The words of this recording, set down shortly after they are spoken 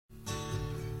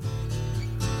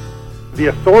the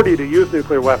authority to use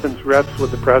nuclear weapons rests with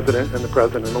the president and the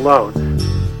president alone.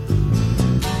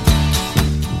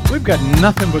 We've got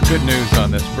nothing but good news on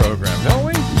this program, don't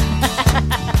we?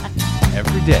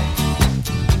 Every day.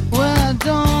 Well, I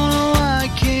don't know why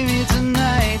I came here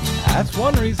tonight. That's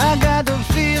one reason. I got the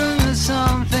feeling that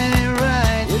something ain't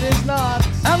right. It is not.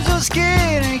 I'm so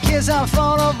scared in case I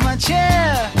fall off my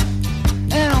chair.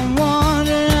 And I'm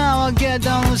wondering how I'll get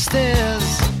down the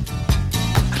stairs.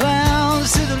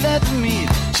 Clowns to the left of me,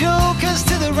 jokers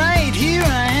to the right. Here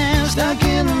I am, stuck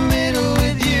in the middle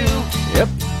with you. Yep.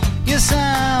 Yes,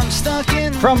 I'm stuck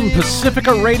in the From middle Pacifica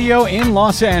with you. Radio in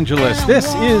Los Angeles, this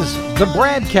is the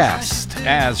BradCast,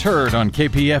 as heard on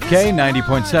KPFK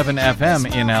 90.7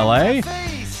 FM in LA,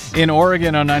 in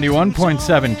Oregon on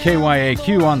 91.7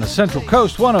 KYAQ on the Central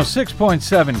Coast,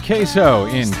 106.7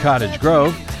 KSO in Cottage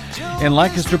Grove, in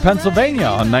Lancaster, Pennsylvania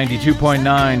on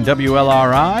 92.9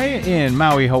 WLRI, in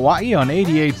Maui, Hawaii on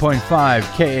 88.5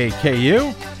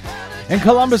 KAKU, in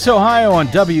Columbus, Ohio on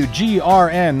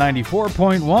WGRN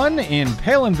 94.1, in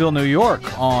Palinville, New York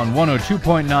on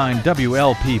 102.9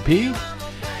 WLPP,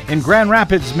 in Grand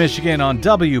Rapids, Michigan on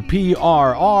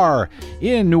WPRR,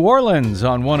 in New Orleans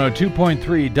on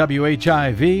 102.3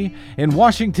 WHIV, in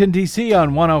Washington, D.C.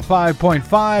 on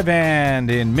 105.5, and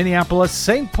in Minneapolis,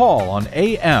 St. Paul on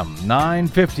AM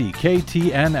 950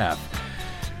 KTNF.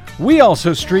 We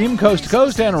also stream coast to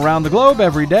coast and around the globe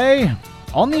every day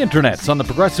on the internets, on the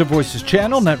Progressive Voices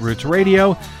channel, Netroots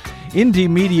Radio, Indie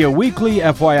Media Weekly,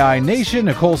 FYI Nation,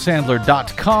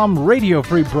 NicoleSandler.com, Radio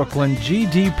Free Brooklyn,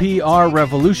 GDPR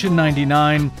Revolution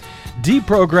 99,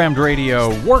 Deprogrammed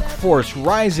Radio, Workforce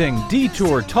Rising,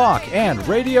 Detour Talk, and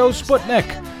Radio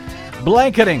Sputnik.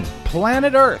 Blanketing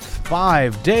planet Earth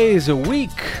 5 days a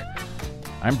week.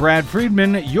 I'm Brad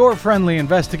Friedman, your friendly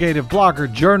investigative blogger,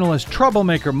 journalist,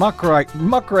 troublemaker,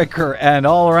 muckraker, and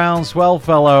all-around swell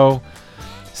fellow.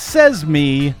 Says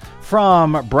me.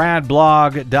 From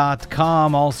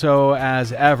BradBlog.com, also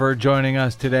as ever joining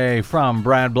us today from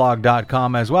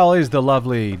BradBlog.com as well is the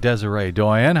lovely Desiree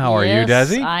Doyen. How are you,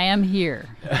 Desi? Yes, I am here.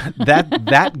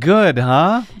 That good,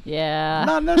 huh?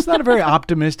 Yeah. That's not a very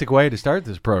optimistic way to start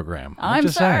this program. I'm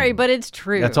just sorry, saying. but it's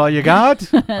true. That's all you got?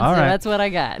 That's, all right. That's what I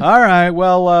got. All right.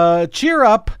 Well, cheer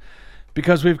up,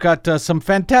 because we've got some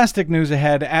fantastic news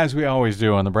ahead, as we always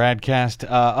do on the BradCast.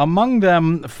 Among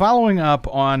them, following up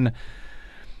on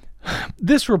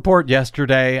this report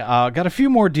yesterday, got a few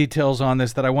more details on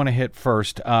this that I want to hit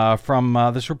first.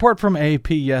 From this report from AP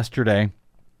yesterday,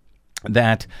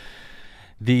 that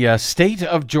the state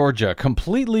of Georgia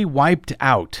completely wiped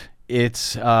out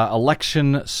its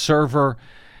election server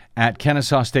at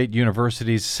Kennesaw State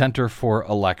University's Center for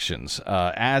Elections.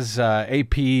 As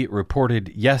AP reported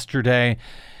yesterday,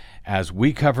 as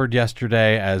we covered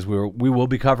yesterday, as we will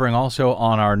be covering also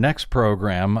on our next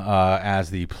program, as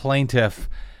the plaintiff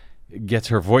gets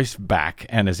her voice back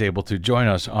and is able to join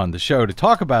us on the show to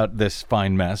talk about this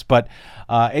fine mess. But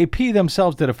AP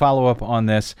themselves did a follow-up on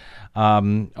this,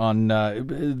 on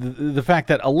the fact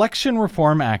that election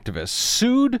reform activists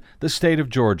sued the state of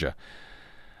Georgia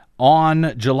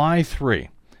on July 3.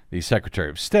 The Secretary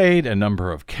of State, a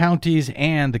number of counties,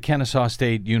 and the Kennesaw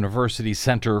State University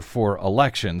Center for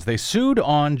Elections. They sued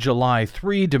on July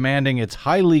 3, demanding its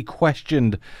highly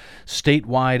questioned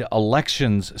statewide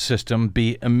elections system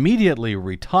be immediately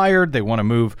retired. They want to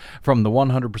move from the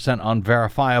 100%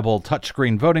 unverifiable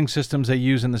touchscreen voting systems they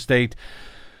use in the state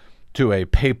to a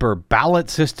paper ballot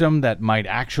system that might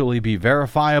actually be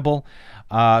verifiable.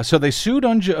 So they sued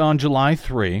on July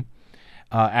 3.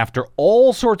 After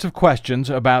all sorts of questions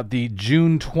about the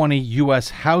June 20 U.S.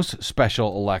 House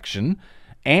special election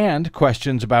and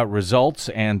questions about results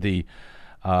and the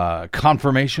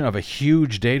confirmation of a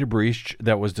huge data breach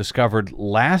that was discovered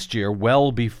last year,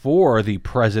 well before the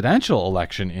presidential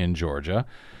election in Georgia.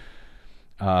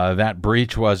 That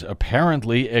breach was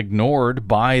apparently ignored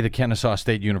by the Kennesaw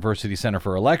State University Center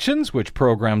for Elections, which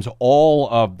programs all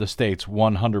of the state's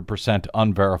 100%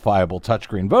 unverifiable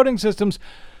touchscreen voting systems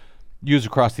used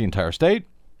across the entire state,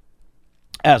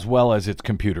 as well as its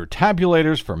computer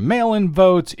tabulators for mail-in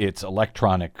votes, its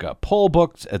electronic poll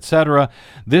books, etc.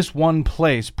 This one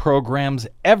place programs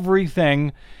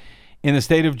everything in the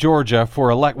state of Georgia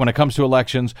for when it comes to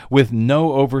elections with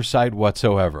no oversight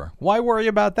whatsoever. Why worry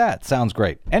about that? Sounds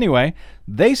great. Anyway,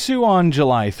 they sue on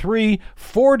July 3.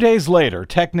 4 days later,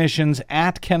 technicians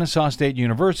at Kennesaw State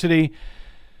University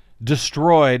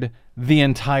destroyed the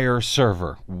entire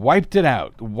server, wiped it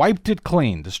out, wiped it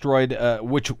clean, destroyed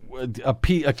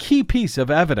a key piece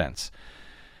of evidence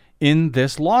in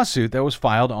this lawsuit that was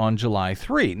filed on July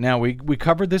 3. Now, we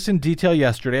covered this in detail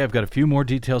yesterday. I've got a few more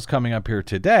details coming up here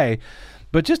today,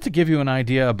 But just to give you an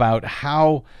idea about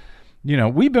how,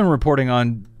 we've been reporting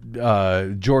on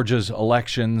Georgia's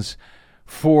elections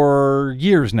for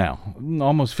years now,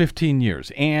 almost 15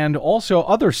 years, and also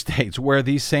other states where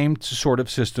these same sort of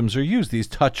systems are used, these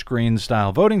touchscreen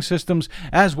style voting systems,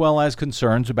 as well as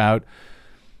concerns about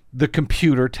the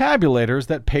computer tabulators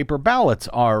that paper ballots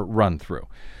are run through.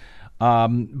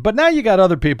 But now you got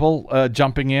other people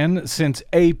jumping in since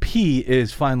AP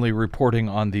is finally reporting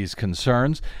on these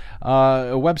concerns.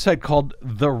 A website called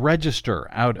The Register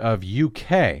out of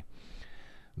UK.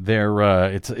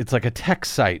 It's like a tech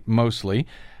site mostly.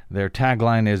 Their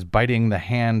tagline is "Biting the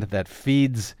hand that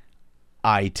feeds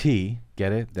IT."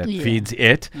 Get it? That feeds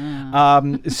it.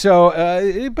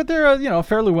 But they're a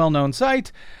fairly well-known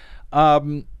site.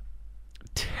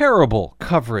 Terrible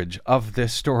coverage of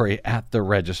this story at the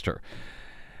Register.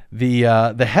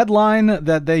 The headline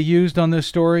that they used on this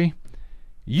story: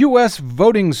 U.S.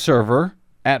 voting server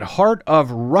at heart of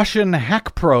Russian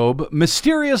hack probe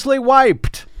mysteriously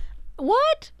wiped.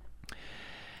 What?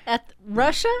 At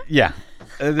Russia? Yeah.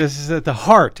 This is at the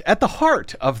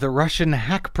heart of the Russian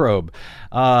hack probe.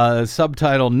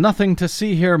 Subtitle: Nothing to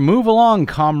see here. Move along,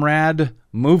 comrade.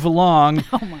 Move along.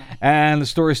 Oh my. And the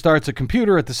story starts: a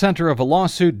computer at the center of a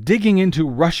lawsuit digging into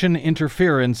Russian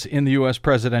interference in the U.S.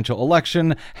 presidential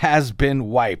election has been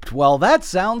wiped. Well, that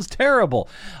sounds terrible.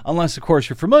 Unless, of course,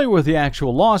 you're familiar with the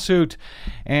actual lawsuit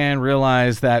and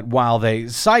realize that while they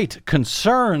cite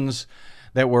concerns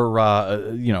that were,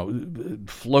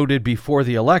 floated before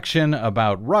the election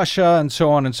about Russia and so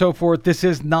on and so forth, this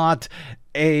is not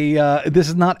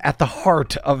at the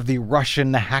heart of the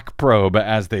Russian hack probe,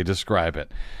 as they describe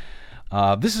it.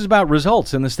 This is about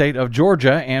results in the state of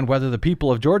Georgia and whether the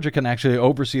people of Georgia can actually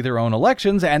oversee their own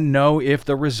elections and know if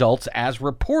the results as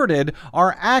reported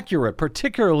are accurate,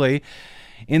 particularly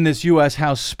in this U.S.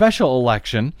 House special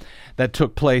election that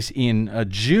took place in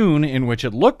June, in which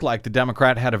it looked like the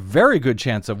Democrat had a very good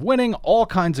chance of winning. All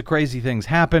kinds of crazy things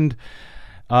happened.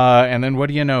 And then what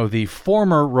do you know? The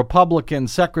former Republican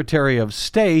Secretary of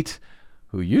State,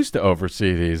 who used to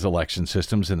oversee these election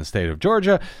systems in the state of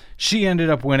Georgia, she ended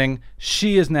up winning.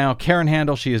 She is now, Karen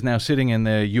Handel, she is now sitting in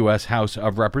the U.S. House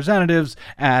of Representatives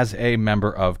as a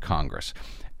member of Congress.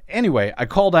 Anyway, I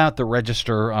called out the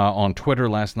Register on Twitter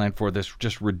last night for this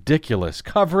just ridiculous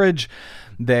coverage.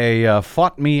 They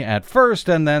fought me at first,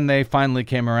 and then they finally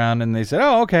came around and they said,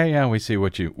 "Oh, okay, yeah, we see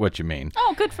what you mean."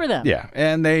 Oh, good for them. Yeah,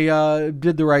 and they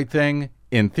did the right thing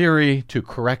in theory to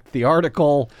correct the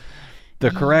article. The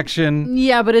correction.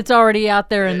 Yeah, but it's already out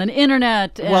there in the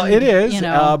internet. And, well, it is,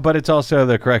 but it's also,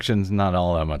 the correction's not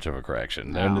all that much of a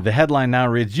correction. No. The headline now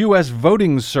reads, U.S.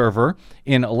 voting server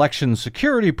in election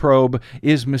security probe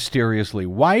is mysteriously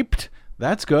wiped.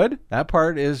 That's good. That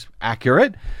part is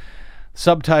accurate.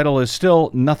 Subtitle is still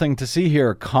nothing to see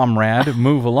here, comrade.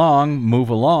 Move along, move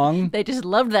along. They just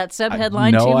loved that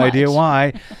subheadline too much. No idea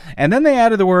why. And then they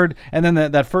added the word, and then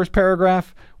that first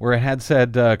paragraph where it had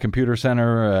said computer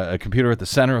at the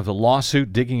center of the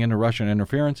lawsuit digging into Russian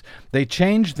interference, they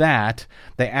changed that.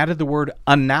 They added the word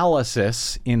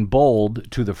analysis in bold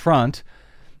to the front,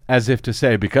 as if to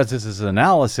say, because this is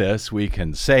analysis, we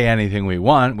can say anything we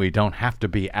want. We don't have to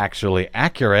be actually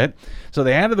accurate. So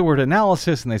they added the word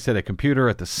analysis, and they said a computer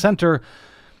at the center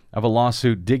of a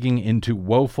lawsuit digging into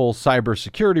woeful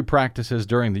cybersecurity practices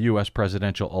during the U.S.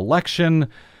 presidential election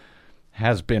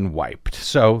has been wiped.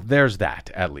 So there's that,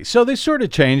 at least. So they sort of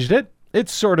changed it.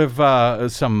 It's sort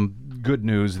of some good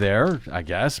news there, I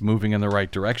guess, moving in the right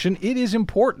direction. It is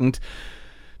important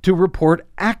to report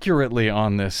accurately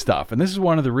on this stuff. And this is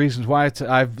one of the reasons why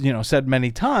I've said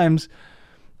many times,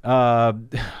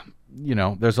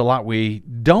 there's a lot we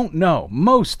don't know.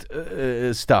 Most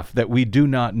stuff that we do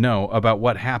not know about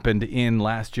what happened in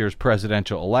last year's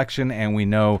presidential election, and we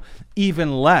know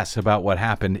even less about what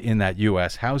happened in that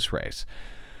U.S. House race.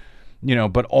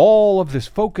 But all of this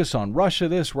focus on Russia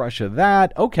this, Russia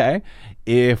that, okay,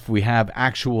 if we have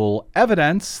actual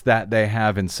evidence that they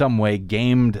have in some way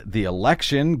gamed the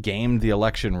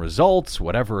election results,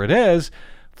 whatever it is,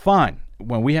 fine.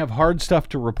 When we have hard stuff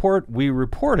to report, we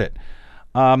report it.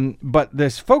 But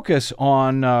this focus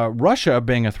on Russia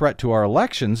being a threat to our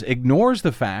elections ignores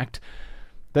the fact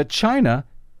that China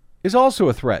is also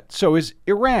a threat. So is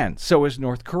Iran. So is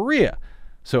North Korea.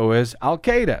 So is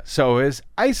Al-Qaeda. So is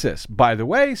ISIS. By the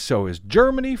way, so is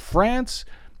Germany, France,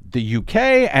 the UK,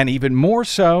 and even more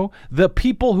so, the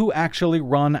people who actually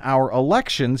run our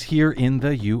elections here in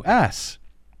the U.S.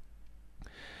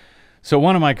 So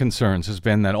one of my concerns has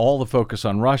been that all the focus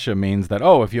on Russia means that,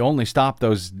 if you only stop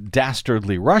those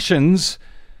dastardly Russians,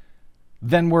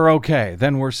 then we're okay,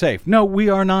 then we're safe. No, we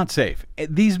are not safe.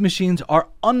 These machines are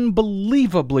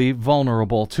unbelievably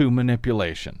vulnerable to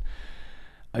manipulation.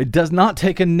 It does not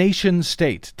take a nation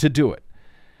state to do it.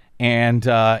 And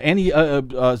any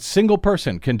single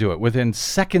person can do it within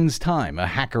seconds' time, a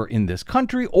hacker in this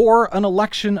country or an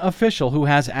election official who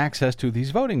has access to these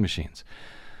voting machines.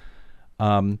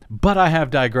 But I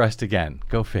have digressed again.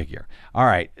 Go figure. All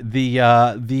right. The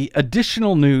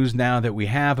additional news now that we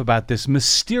have about this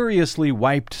mysteriously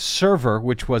wiped server,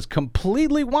 which was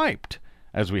completely wiped,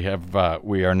 as we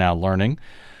are now learning,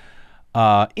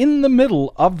 in the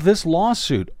middle of this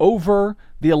lawsuit over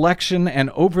the election and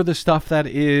over the stuff that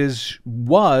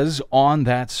was on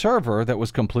that server that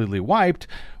was completely wiped.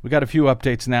 We got a few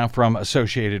updates now from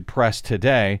Associated Press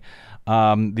today.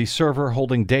 The server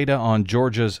holding data on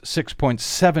Georgia's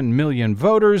 6.7 million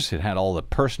voters. It had all the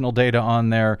personal data on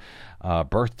there,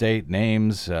 birth date,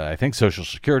 names, I think social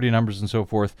security numbers and so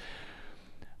forth.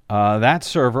 That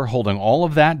server holding all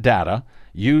of that data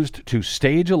used to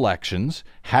stage elections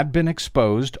had been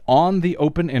exposed on the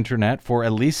open internet for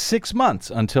at least 6 months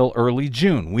until early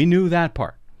June. We knew that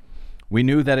part. We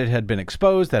knew that it had been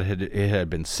exposed, that it had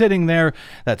been sitting there,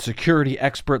 that security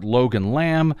expert Logan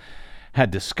Lamb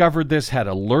had discovered this, had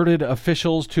alerted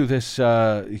officials to this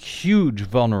huge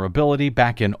vulnerability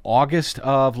back in August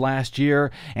of last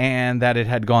year, and that it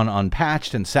had gone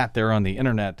unpatched and sat there on the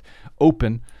internet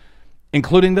open,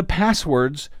 including the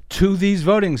passwords to these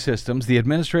voting systems, the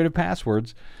administrative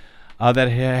passwords,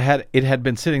 that it had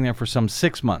been sitting there for some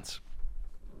 6 months,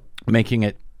 making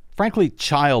it, frankly,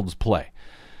 child's play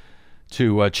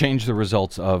to change the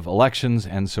results of elections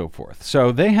and so forth.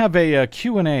 So they have a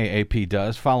Q&A, AP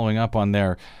does, following up on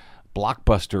their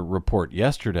blockbuster report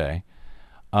yesterday,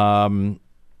 a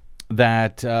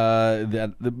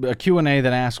Q&A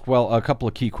that asked, well, a couple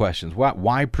of key questions.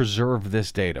 Why preserve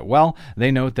this data? Well,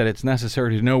 they note that it's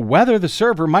necessary to know whether the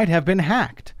server might have been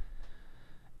hacked,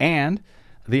 and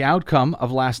the outcome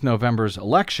of last November's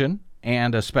election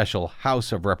and a special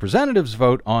House of Representatives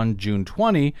vote on June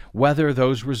 20, whether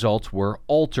those results were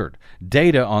altered.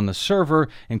 Data on the server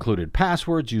included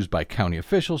passwords used by county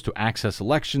officials to access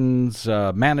elections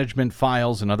management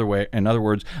files. In other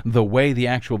words, the way the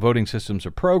actual voting systems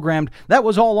are programmed. That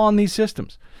was all on these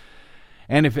systems.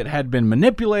 And if it had been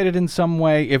manipulated in some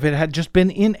way, if it had just been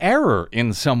in error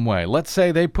in some way, let's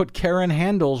say they put Karen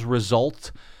Handel's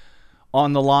result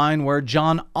on the line where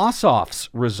John Ossoff's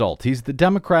result, he's the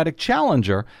Democratic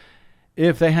challenger,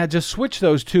 if they had just switched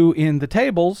those two in the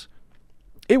tables,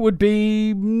 it would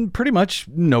be pretty much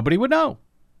nobody would know.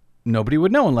 Nobody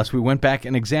would know unless we went back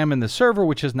and examined the server,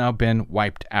 which has now been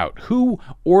wiped out. Who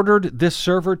ordered this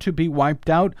server to be wiped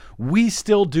out? We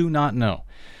still do not know.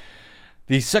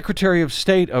 The Secretary of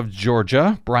State of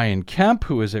Georgia, Brian Kemp,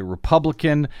 who is a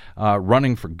Republican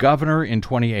running for governor in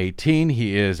 2018,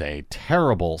 he is a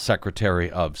terrible Secretary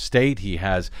of State. He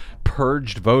has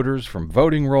purged voters from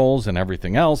voting rolls and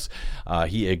everything else.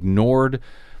 He ignored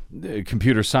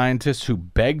computer scientists who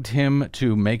begged him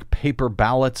to make paper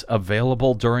ballots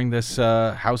available during this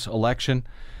House election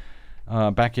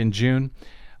back in June.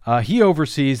 He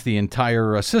oversees the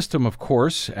entire system, of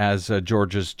course, as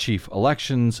Georgia's chief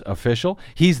elections official.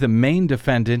 He's the main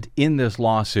defendant in this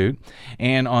lawsuit.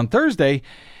 And on Thursday,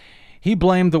 he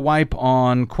blamed the wipe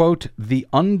on, quote, the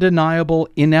undeniable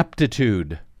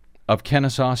ineptitude of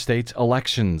Kennesaw State's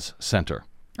Elections Center.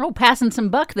 Oh, passing some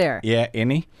buck there. Yeah,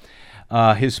 any.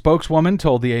 His spokeswoman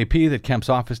told the AP that Kemp's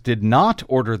office did not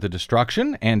order the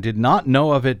destruction and did not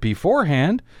know of it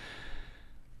beforehand.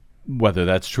 Whether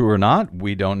that's true or not,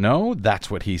 we don't know. That's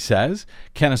what he says.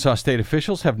 Kennesaw State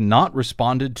officials have not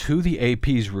responded to the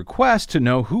AP's request to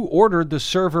know who ordered the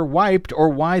server wiped or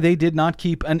why they did not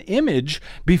keep an image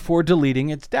before deleting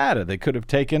its data. They could have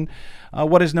taken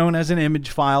what is known as an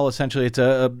image file. Essentially, it's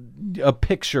a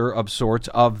picture of sorts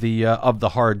of the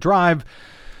hard drive,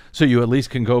 so you at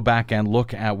least can go back and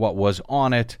look at what was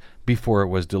on it before it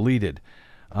was deleted.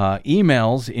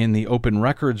 Emails in the open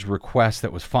records request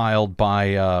that was filed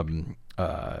by, I'm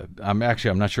not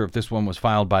sure if this one was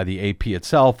filed by the AP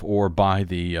itself or by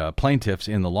the plaintiffs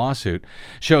in the lawsuit,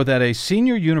 show that a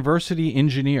senior university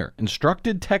engineer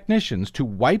instructed technicians to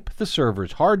wipe the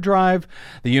server's hard drive.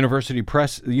 The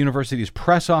university's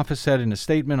press office said in a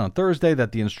statement on Thursday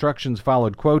that the instructions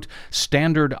followed, quote,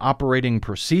 standard operating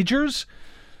procedures.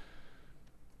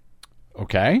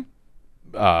 Okay.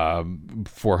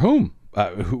 For whom?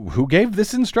 Who gave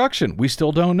this instruction? We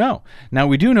still don't know. Now,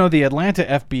 we do know the Atlanta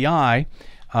FBI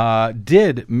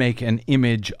did make an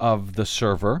image of the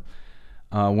server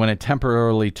when it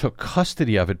temporarily took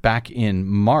custody of it back in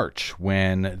March,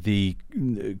 when the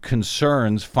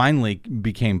concerns finally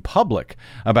became public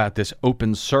about this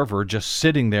open server just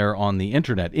sitting there on the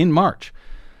internet in March.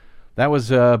 That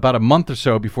was about a month or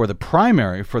so before the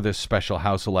primary for this special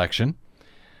House election,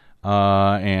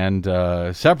 and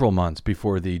several months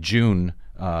before the June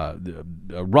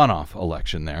runoff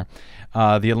election there.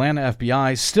 The Atlanta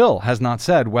FBI still has not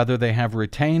said whether they have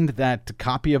retained that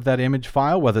copy of that image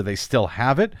file, whether they still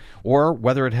have it, or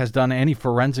whether it has done any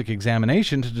forensic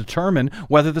examination to determine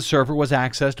whether the server was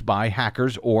accessed by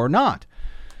hackers or not.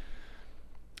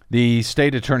 The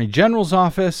State Attorney General's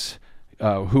office,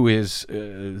 who is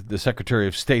the Secretary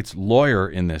of State's lawyer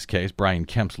in this case, Brian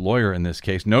Kemp's lawyer in this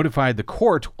case, notified the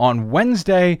court on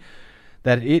Wednesday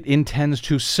that it intends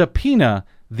to subpoena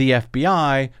the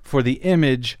FBI for the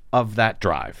image of that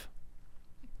drive.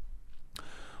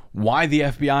 Why the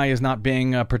FBI is not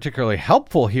being particularly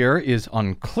helpful here is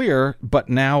unclear, but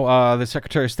now the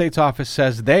Secretary of State's office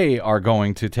says they are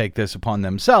going to take this upon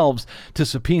themselves to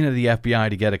subpoena the FBI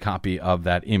to get a copy of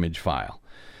that image file.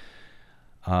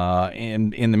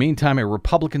 And in the meantime, a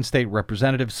Republican state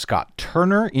representative, Scott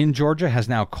Turner in Georgia, has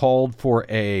now called for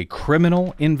a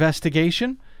criminal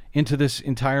investigation into this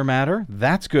entire matter.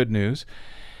 That's good news.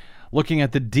 Looking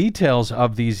at the details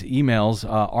of these emails,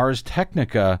 Ars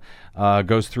Technica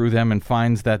goes through them and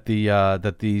finds that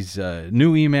these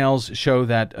new emails show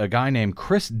that a guy named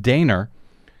Chris Daner,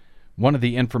 one of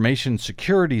the information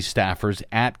security staffers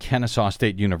at Kennesaw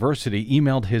State University,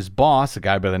 emailed his boss, a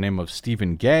guy by the name of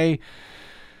Stephen Gay,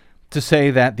 to say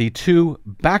that the two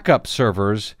backup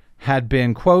servers had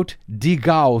been, quote,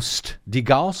 degaussed.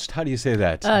 Degaussed? How do you say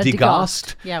that?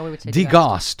 Degaussed? Yeah, we would say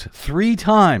degaussed 3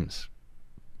 times.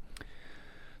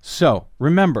 So,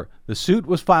 remember, the suit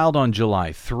was filed on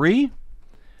July 3.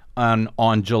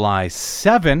 On July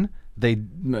 7,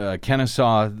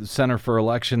 Kennesaw Center for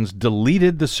Elections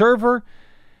deleted the server.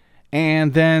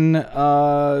 And then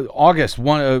August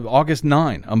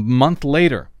 9, a month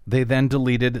later, they then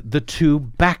deleted the 2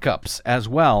 backups as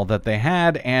well that they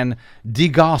had and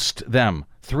degaussed them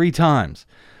 3 times.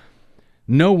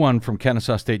 No one from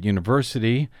Kennesaw State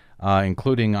University,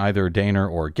 including either Daner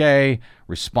or Gay,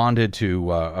 responded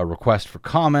to a request for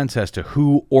comments as to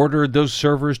who ordered those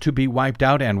servers to be wiped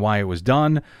out and why it was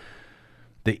done.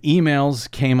 The emails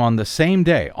came on the same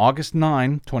day, August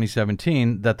 9,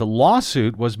 2017, that the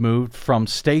lawsuit was moved from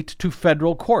state to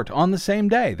federal court on the same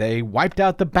day. They wiped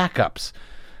out the backups.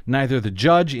 Neither the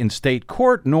judge in state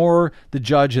court nor the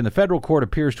judge in the federal court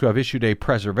appears to have issued a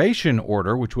preservation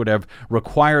order, which would have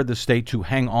required the state to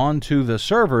hang on to the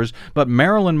servers. But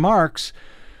Marilyn Marks,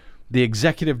 the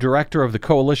executive director of the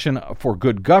Coalition for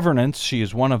Good Governance, she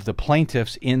is one of the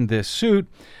plaintiffs in this suit,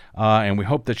 and we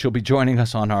hope that she'll be joining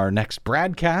us on our next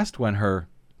BradCast when her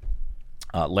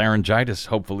laryngitis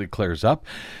hopefully clears up.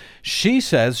 She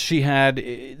says she had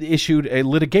issued a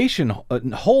litigation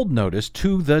hold notice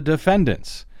to the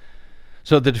defendants.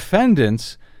 So the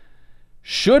defendants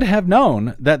should have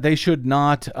known that they should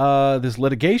not, this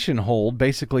litigation hold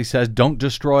basically says don't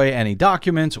destroy any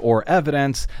documents or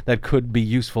evidence that could be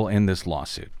useful in this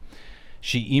lawsuit.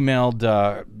 She emailed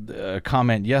a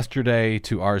comment yesterday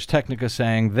to Ars Technica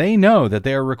saying they know that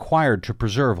they are required to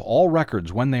preserve all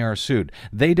records when they are sued.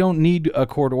 They don't need a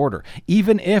court order.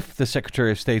 Even if the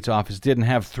Secretary of State's office didn't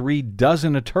have 36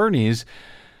 attorneys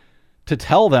to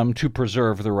tell them to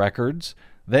preserve the records,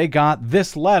 they got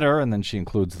this letter, and then she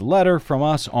includes the letter from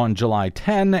us on July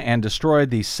 10 and destroyed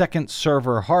the second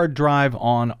server hard drive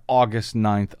on August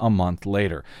 9th, a month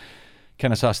later.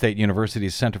 Kennesaw State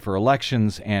University's Center for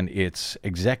Elections and its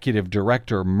executive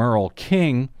director, Merle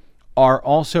King, are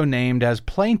also named as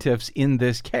plaintiffs in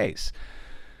this case.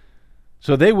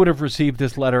 So they would have received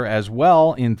this letter as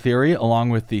well, in theory,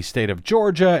 along with the state of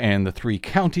Georgia and the 3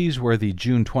 counties where the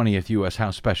June 20th U.S.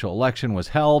 House special election was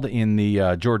held in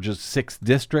the Georgia's 6th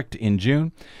district in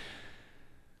June.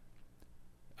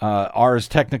 Ars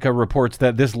Technica reports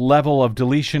that this level of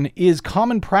deletion is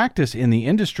common practice in the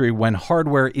industry when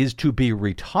hardware is to be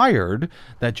retired,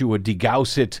 that you would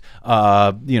degauss it,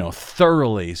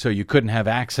 thoroughly so you couldn't have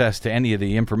access to any of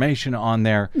the information on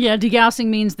there. Yeah, degaussing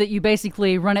means that you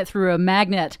basically run it through a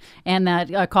magnet, and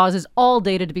that causes all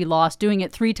data to be lost. Doing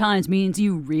it 3 times means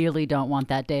you really don't want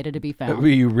that data to be found.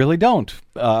 You really don't.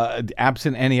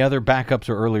 Absent any other backups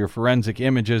or earlier forensic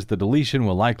images, the deletion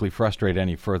will likely frustrate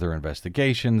any further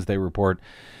investigation. They report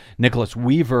Nicholas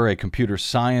Weaver, a computer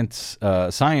science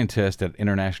scientist at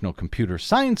International Computer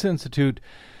Science Institute,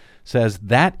 says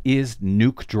that is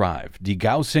nuke drive.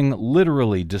 Degaussing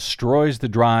literally destroys the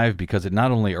drive because it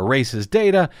not only erases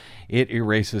data, it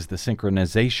erases the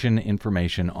synchronization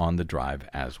information on the drive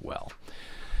as well.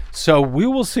 So we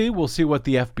will see. We'll see what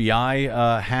the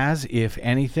FBI has, if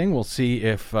anything. We'll see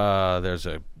if there's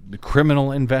a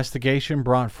criminal investigation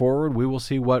brought forward. We will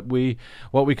see what we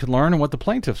could learn and what the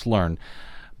plaintiffs learn.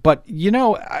 But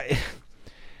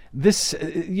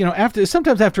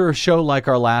sometimes after a show like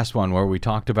our last one, where we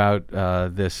talked about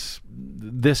this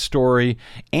story,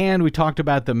 and we talked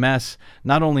about the mess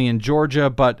not only in Georgia,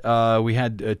 but we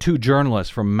had two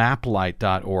journalists from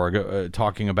maplight.org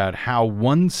talking about how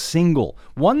one single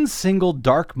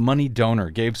dark money donor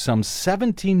gave some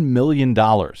 $17 million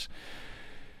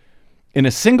in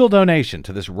a single donation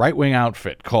to this right-wing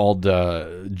outfit called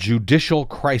Judicial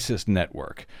Crisis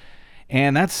Network.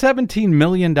 And that $17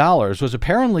 million was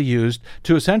apparently used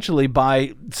to essentially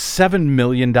buy $7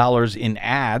 million in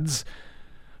ads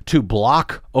to help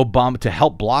block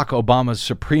Obama's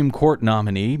Supreme Court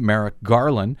nominee, Merrick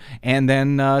Garland, and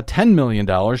then $10 million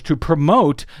to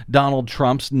promote Donald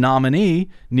Trump's nominee,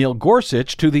 Neil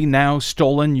Gorsuch, to the now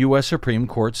stolen U.S. Supreme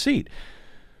Court seat.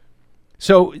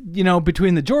 So,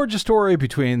 between the Georgia story,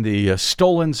 between the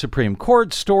stolen Supreme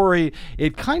Court story,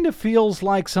 it kind of feels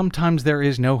like sometimes there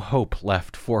is no hope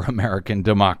left for American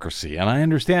democracy. And I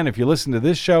understand if you listen to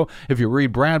this show, if you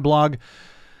read Brad blog,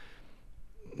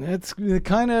 it's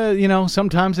kind of,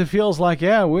 sometimes it feels like,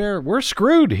 yeah, we're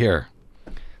screwed here.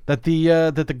 That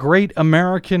the great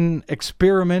American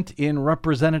experiment in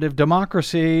representative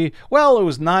democracy, well, it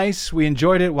was nice. We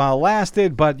enjoyed it while it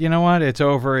lasted, but you know what? It's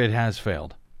over. It has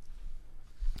failed.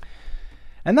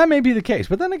 And that may be the case.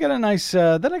 But then I got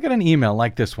an email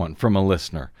like this one from a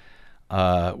listener,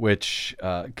 which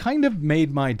kind of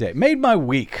made my day, made my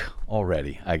week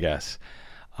already, I guess.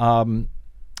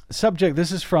 Subject,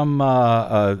 this is from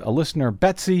a listener,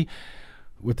 Betsy,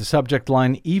 with the subject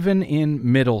line, even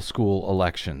in middle school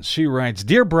elections. She writes,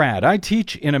 Dear Brad, I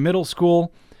teach in a middle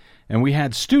school, and we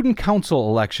had student council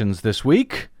elections this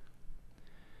week.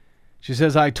 She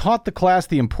says, I taught the class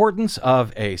the importance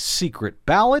of a secret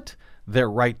ballot, their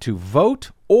right to vote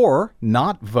or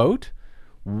not vote,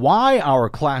 why our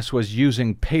class was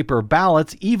using paper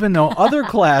ballots even though other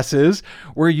classes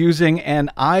were using an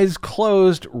eyes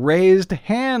closed raised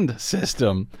hand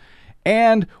system,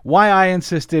 and why I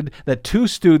insisted that two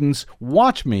students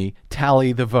watch me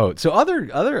tally the vote. So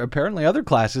apparently other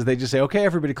classes, they just say, okay,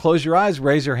 everybody close your eyes,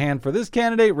 raise your hand for this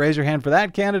candidate, raise your hand for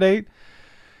that candidate.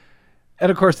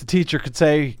 And of course the teacher could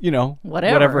say,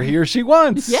 whatever he or she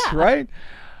wants, yeah. Right?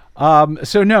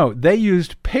 So no, they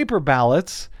used paper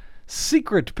ballots,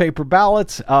 secret paper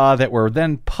ballots that were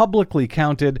then publicly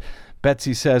counted.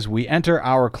 Betsy says, we enter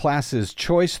our class's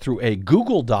choice through a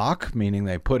Google Doc, meaning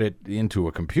they put it into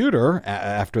a computer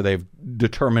after they've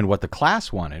determined what the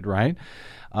class wanted, right?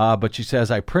 But she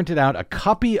says, I printed out a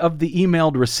copy of the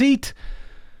emailed receipt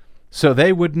so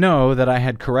they would know that I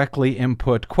had correctly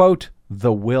input, quote,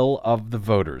 the will of the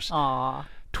voters. Aww.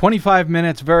 25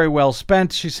 minutes very well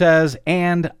spent, she says,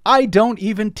 and I don't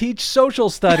even teach social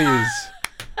studies.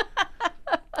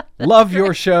 Love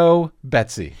your show,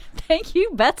 Betsy. Thank you,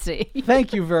 Betsy.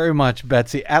 Thank you very much,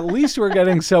 Betsy. At least we're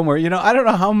getting somewhere. I don't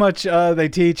know how much they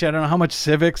teach. I don't know how much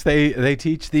civics they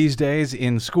teach these days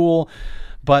in school.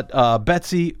 But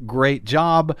Betsy, great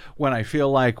job. When I feel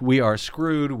like we are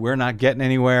screwed, we're not getting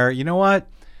anywhere, you know what?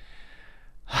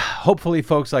 Hopefully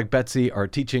folks like Betsy are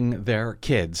teaching their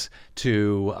kids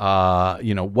to,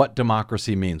 what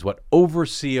democracy means, what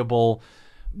overseeable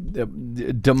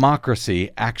democracy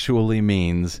actually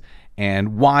means,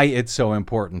 and why it's so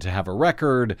important to have a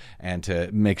record and to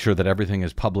make sure that everything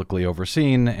is publicly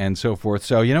overseen and so forth.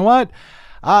 So you know what?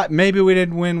 Maybe we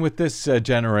didn't win with this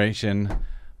generation,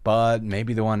 but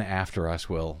maybe the one after us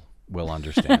will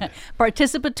understand it.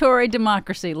 Participatory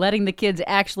democracy, letting the kids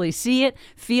actually see it,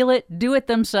 feel it, do it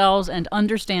themselves, and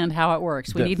understand how it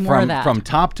works. We need more of that. From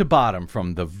top to bottom,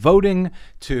 from the voting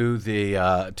to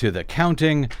the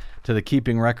counting to the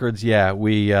keeping records. Yeah,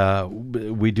 we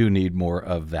do need more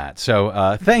of that.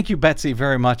 So thank you, Betsy,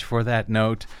 very much for that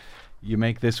note. You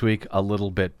make this week a little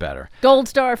bit better. Gold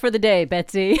star for the day,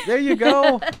 Betsy. There you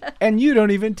go. And you don't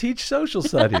even teach social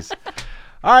studies.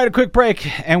 All right, a quick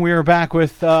break, and we are back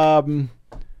with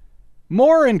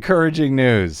more encouraging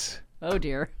news. Oh,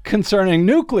 dear. Concerning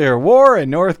nuclear war in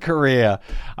North Korea.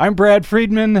 I'm Brad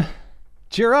Friedman.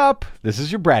 Cheer up. This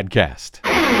is your BradCast.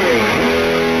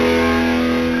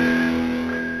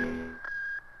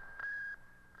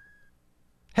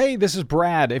 Hey, this is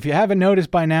Brad. If you haven't noticed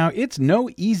by now, it's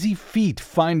no easy feat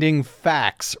finding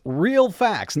facts, real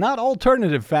facts, not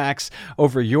alternative facts,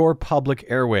 over your public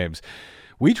airwaves.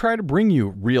 We try to bring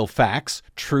you real facts,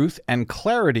 truth, and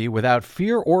clarity without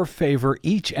fear or favor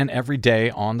each and every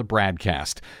day on the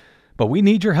BradCast. But we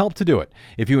need your help to do it.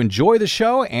 If you enjoy the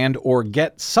show and or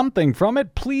get something from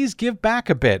it, please give back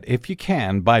a bit if you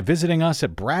can by visiting us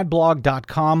at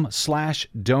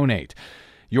bradblog.com/donate.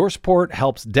 Your support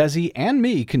helps Desi and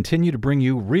me continue to bring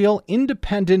you real,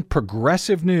 independent,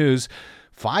 progressive news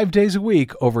 5 days a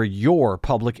week over your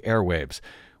public airwaves.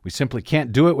 We simply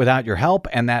can't do it without your help,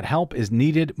 and that help is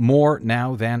needed more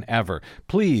now than ever.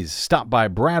 Please stop by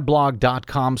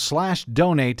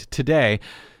bradblog.com/donate today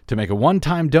to make a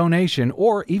one-time donation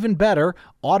or, even better,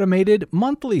 automated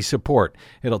monthly support.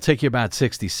 It'll take you about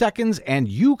 60 seconds, and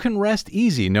you can rest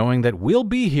easy knowing that we'll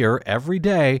be here every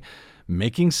day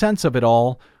making sense of it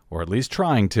all, or at least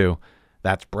trying to.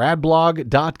 That's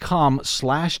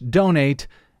bradblog.com/donate,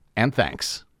 and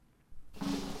thanks.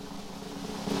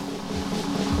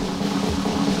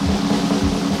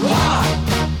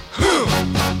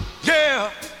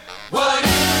 Yeah. What is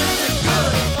it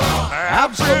good for?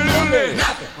 Absolutely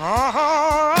nothing.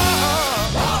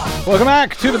 Welcome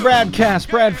back to the BradCast.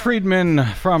 Brad Friedman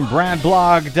from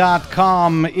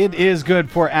bradblog.com. It is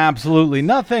good for absolutely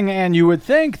nothing, and you would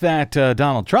think that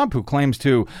Donald Trump, who claims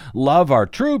to love our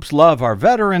troops, love our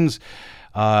veterans,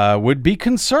 would be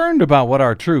concerned about what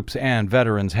our troops and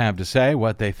veterans have to say,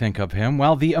 what they think of him.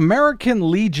 Well, the American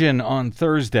Legion on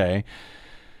Thursday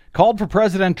called for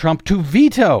President Trump to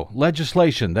veto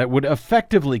legislation that would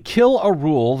effectively kill a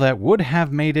rule that would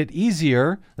have made it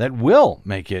easier, that rule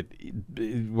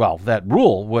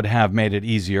would have made it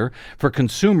easier for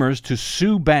consumers to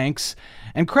sue banks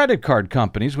and credit card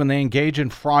companies when they engage in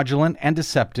fraudulent and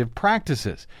deceptive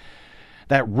practices.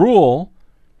 That rule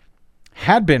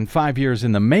had been 5 years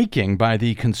in the making by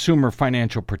the Consumer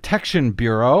Financial Protection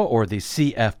Bureau, or the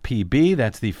CFPB.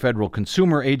 That's the federal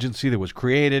consumer agency that was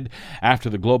created after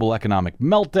the global economic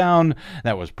meltdown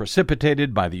that was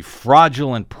precipitated by the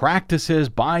fraudulent practices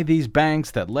by these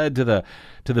banks that led to the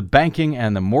banking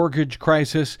and the mortgage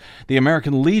crisis. The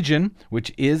American Legion,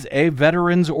 which is a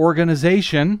veterans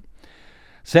organization,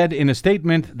 said in a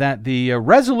statement that the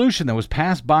resolution that was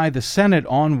passed by the Senate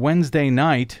on Wednesday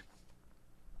night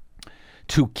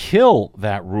to kill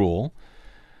that rule,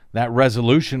 that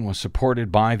resolution was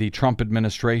supported by the Trump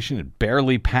administration. It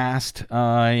barely passed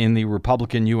in the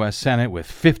Republican U.S. Senate with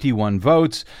 51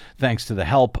 votes, thanks to the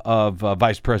help of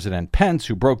Vice President Pence,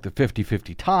 who broke the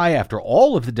 50-50 tie after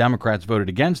all of the Democrats voted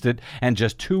against it and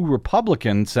just 2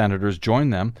 Republican senators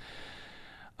joined them.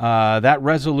 That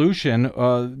resolution,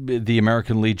 the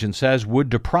American Legion says, would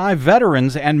deprive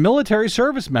veterans and military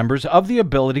service members of the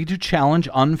ability to challenge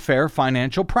unfair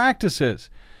financial practices.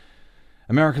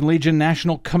 American Legion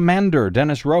National Commander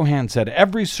Dennis Rohan said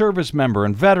every service member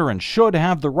and veteran should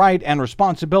have the right and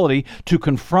responsibility to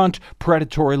confront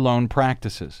predatory loan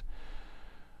practices.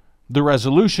 The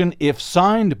resolution, if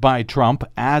signed by Trump,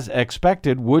 as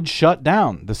expected, would shut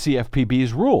down the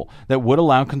CFPB's rule that would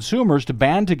allow consumers to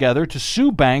band together to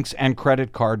sue banks and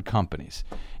credit card companies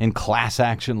in class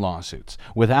action lawsuits.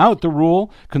 Without the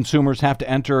rule, consumers have to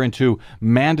enter into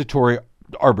mandatory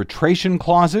arbitration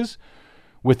clauses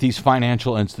with these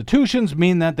financial institutions,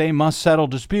 mean that they must settle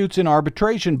disputes in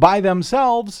arbitration by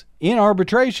themselves in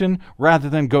arbitration rather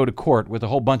than go to court with a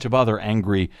whole bunch of other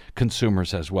angry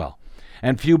consumers as well.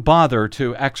 And few bother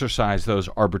to exercise those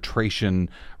arbitration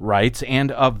rights.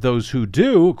 And of those who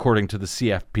do, according to the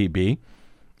CFPB,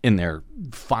 in their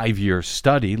 5-year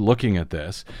study looking at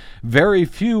this, very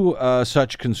few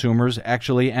such consumers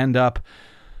actually end up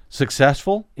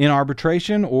successful in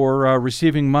arbitration or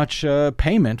receiving much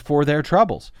payment for their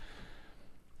troubles.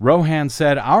 Rohan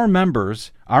said, our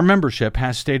membership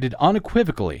has stated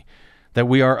unequivocally that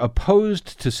we are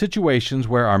opposed to situations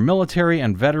where our military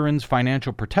and veterans'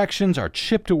 financial protections are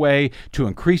chipped away to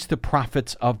increase the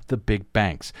profits of the big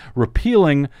banks.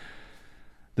 Repealing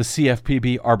the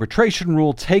CFPB arbitration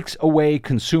rule takes away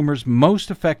consumers' most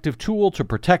effective tool to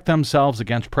protect themselves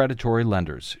against predatory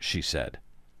lenders, she said.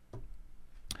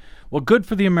 Well, good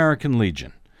for the American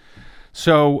Legion.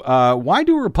 So why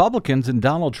do Republicans and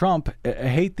Donald Trump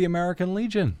hate the American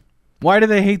Legion? Why do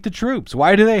they hate the troops?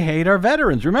 Why do they hate our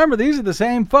veterans? Remember, these are the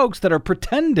same folks that are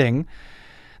pretending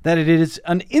that it is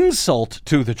an insult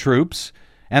to the troops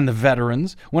and the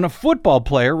veterans when a football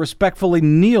player respectfully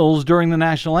kneels during the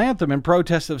national anthem in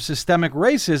protest of systemic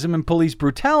racism and police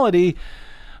brutality.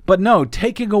 But no,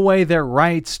 taking away their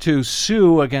rights to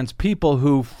sue against people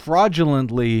who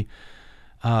fraudulently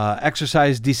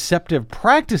exercise deceptive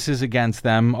practices against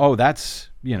them,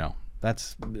 that's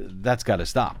got to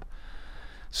stop.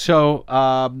 So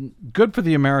good for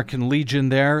the American Legion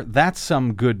there. That's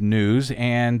some good news,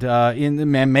 and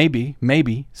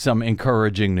maybe some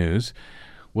encouraging news.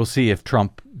 We'll see if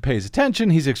Trump pays attention.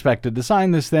 He's expected to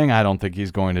sign this thing. I don't think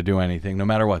he's going to do anything, no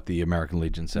matter what the American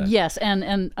Legion says. Yes,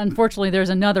 and unfortunately, there's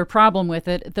another problem with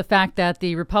it. The fact that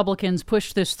the Republicans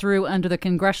pushed this through under the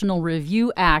Congressional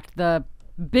Review Act. The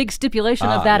big stipulation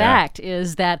of that act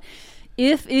is that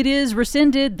if it is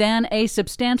rescinded, then a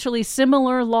substantially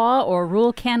similar law or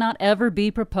rule cannot ever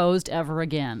be proposed ever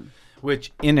again.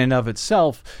 Which, in and of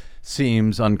itself,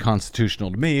 seems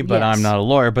unconstitutional to me, but I'm not a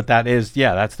lawyer. But that's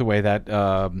the way that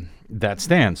that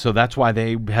stands. So that's why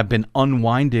they have been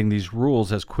unwinding these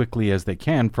rules as quickly as they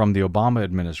can from the Obama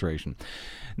administration.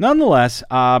 Nonetheless,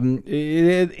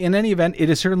 in any event, it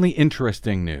is certainly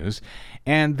interesting news.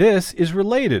 And this is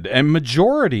related. A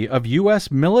majority of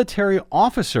U.S. military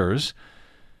officers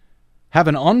have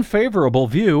an unfavorable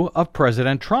view of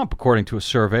President Trump, according to a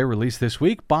survey released this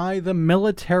week by the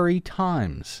Military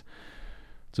Times.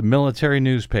 It's a military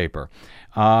newspaper.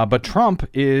 But Trump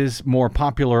is more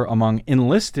popular among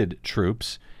enlisted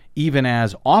troops, even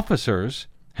as officers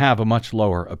have a much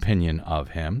lower opinion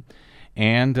of him.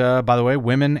 And, by the way,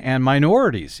 women and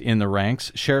minorities in the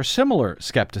ranks share similar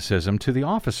skepticism to the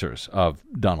officers of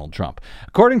Donald Trump.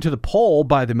 According to the poll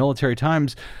by the Military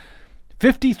Times,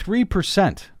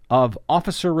 53% of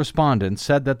officer respondents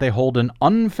said that they hold an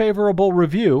unfavorable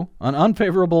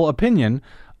opinion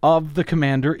of the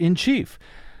commander-in-chief.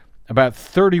 About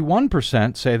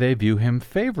 31% say they view him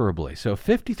favorably. So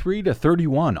 53 to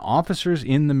 31 officers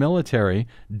in the military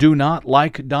do not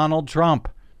like Donald Trump.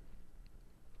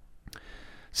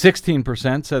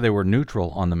 16% said they were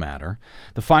neutral on the matter.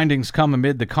 The findings come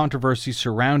amid the controversy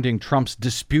surrounding Trump's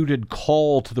disputed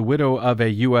call to the widow of a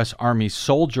U.S. Army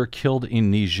soldier killed in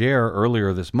Niger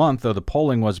earlier this month, though the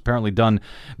polling was apparently done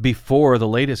before the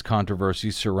latest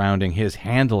controversy surrounding his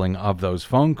handling of those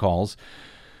phone calls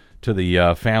to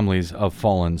the families of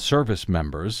fallen service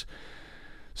members.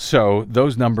 So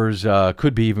those numbers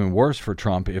could be even worse for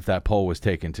Trump if that poll was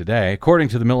taken today. According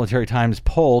to the Military Times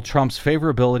poll, Trump's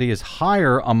favorability is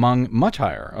much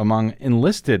higher among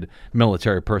enlisted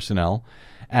military personnel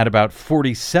at about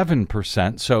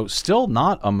 47%. So still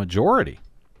not a majority,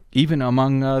 even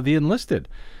among the enlisted.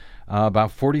 About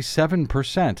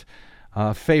 47%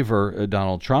 favor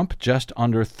Donald Trump. Just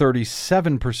under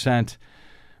 37%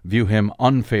 view him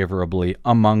unfavorably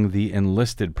among the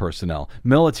enlisted personnel.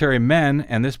 Military men,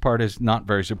 and this part is not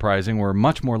very surprising, were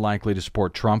much more likely to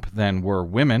support Trump than were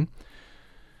women.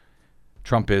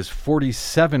 Trump is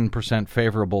 47%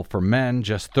 favorable for men,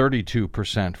 just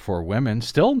 32% for women.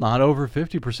 Still not over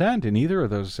 50% in either of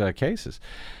those cases.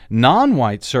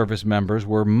 Non-white service members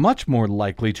were much more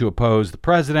likely to oppose the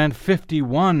president,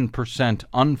 51%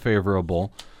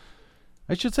 unfavorable.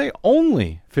 I should say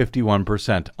only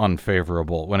 51%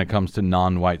 unfavorable when it comes to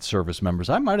non-white service members.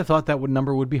 I might have thought that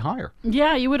number would be higher.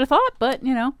 Yeah, you would have thought, but,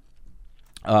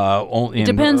 it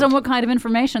depends on what kind of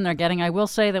information they're getting. I will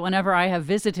say that whenever I have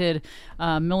visited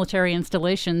military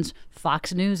installations,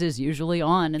 Fox News is usually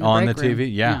on in the break room.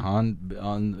 TV,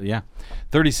 yeah.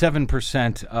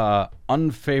 37%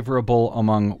 unfavorable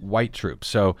among white troops.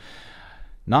 So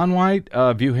non-white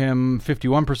view him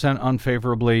 51%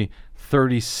 unfavorably.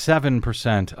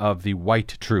 37% of the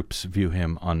white troops view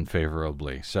him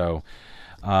unfavorably. So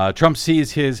Trump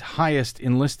sees his highest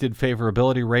enlisted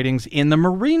favorability ratings in the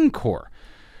Marine Corps,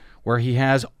 where he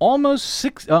has almost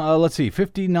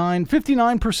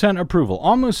 59% approval,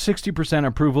 almost 60%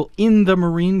 approval in the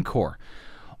Marine Corps.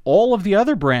 All of the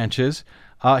other branches,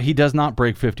 he does not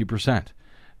break 50%.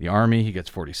 The Army, he gets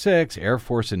 46, Air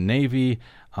Force and Navy.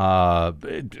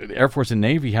 Air Force and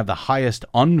Navy have the highest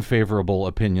unfavorable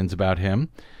opinions about him.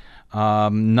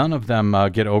 None of them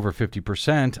get over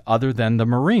 50%, other than the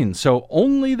Marines. So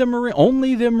only the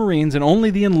Marines and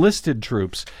only the enlisted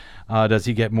troops does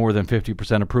he get more than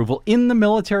 50% approval in the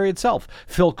military itself.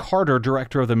 Phil Carter,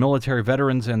 director of the Military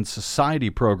Veterans and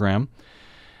Society Program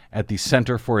at the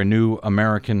Center for a New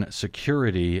American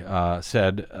Security,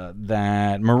 said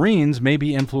that Marines may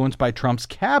be influenced by Trump's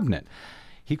cabinet.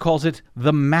 He calls it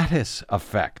the Mattis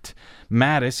effect.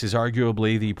 Mattis is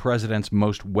arguably the president's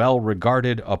most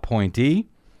well-regarded appointee.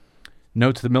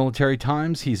 Notes the Military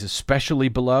Times, he's especially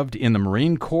beloved in the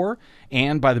Marine Corps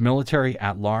and by the military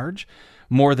at large.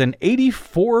 More than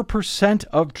 84%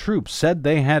 of troops said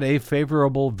they had a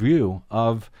favorable view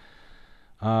of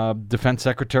Defense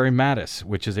Secretary Mattis,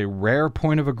 which is a rare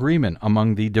point of agreement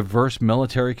among the diverse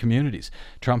military communities.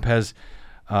 Trump has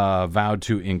vowed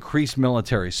to increase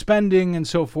military spending and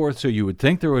so forth, so you would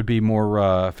think there would be more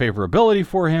favorability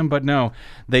for him, but no,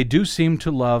 they do seem to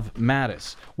love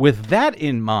Mattis. With that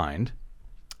in mind,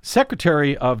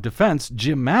 Secretary of Defense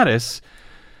Jim Mattis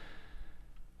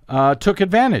took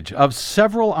advantage of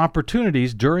several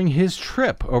opportunities during his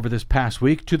trip over this past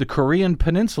week to the Korean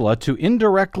Peninsula to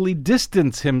indirectly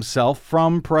distance himself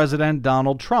from President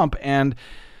Donald Trump and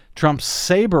Trump's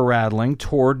saber-rattling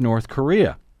toward North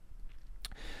Korea.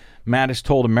 Mattis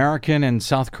told American and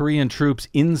South Korean troops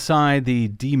inside the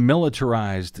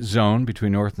demilitarized zone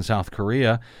between North and South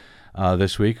Korea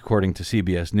this week, according to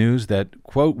CBS News, that,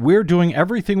 quote, "We're doing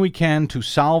everything we can to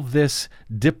solve this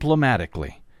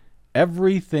diplomatically.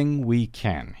 Everything we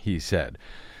can," he said.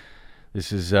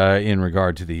 This is in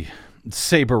regard to the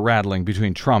saber-rattling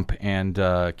between Trump and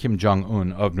Kim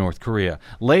Jong-un of North Korea.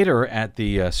 Later, at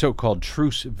the so-called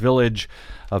truce village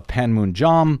of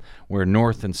Panmunjom, where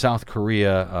North and South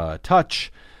Korea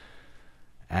touch,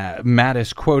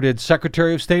 Mattis quoted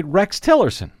Secretary of State Rex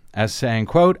Tillerson as saying,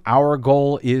 quote, "Our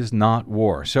goal is not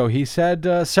war." So he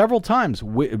said several times,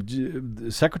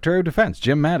 Secretary of Defense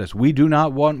Jim Mattis, "We do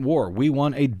not want war. We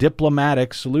want a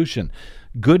diplomatic solution."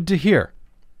 Good to hear.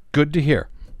 Good to hear.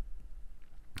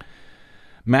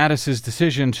 Mattis's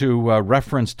decision to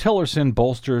reference Tillerson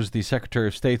bolsters the Secretary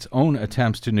of State's own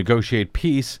attempts to negotiate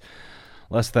peace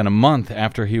less than a month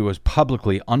after he was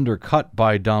publicly undercut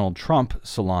by Donald Trump,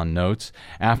 Salon notes,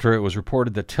 after it was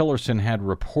reported that Tillerson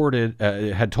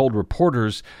had told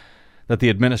reporters that the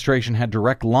administration had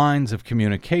direct lines of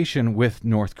communication with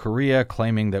North Korea,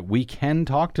 claiming that we can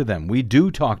talk to them. We do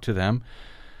talk to them.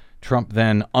 Trump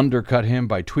then undercut him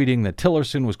by tweeting that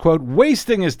Tillerson was, quote,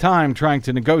 "wasting his time trying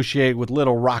to negotiate with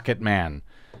little rocket man,"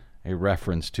 a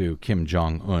reference to Kim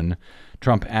Jong-un.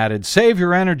 Trump added, "Save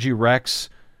your energy, Rex.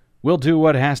 We'll do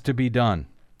what has to be done."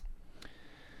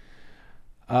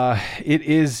 It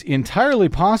is entirely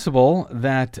possible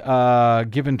that,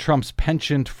 given Trump's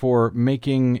penchant for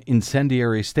making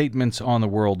incendiary statements on the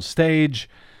world stage,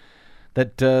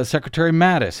 that Secretary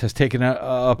Mattis has taken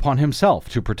upon himself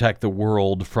to protect the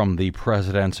world from the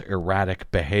president's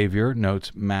erratic behavior,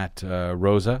 notes Matt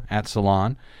Rosa at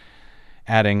Salon,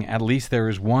 adding, "At least there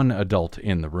is one adult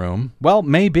in the room." Well,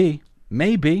 maybe.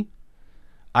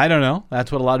 I don't know.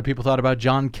 That's what a lot of people thought about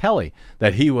John Kelly,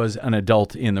 that he was an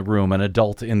adult in the room, an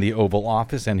adult in the Oval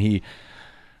Office, and he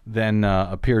then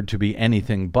appeared to be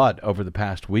anything but over the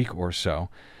past week or so.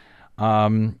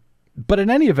 But in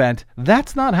any event,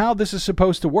 that's not how this is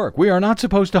supposed to work. We are not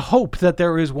supposed to hope that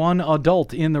there is one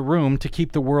adult in the room to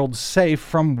keep the world safe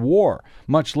from war,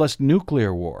 much less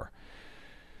nuclear war.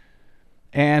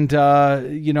 And,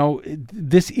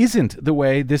 this isn't the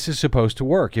way this is supposed to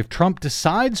work. If Trump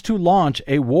decides to launch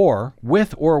a war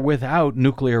with or without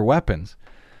nuclear weapons,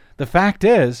 the fact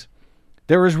is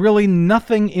there is really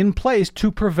nothing in place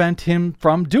to prevent him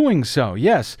from doing so.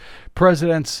 Yes,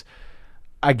 presidents,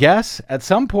 I guess, at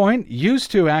some point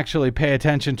used to actually pay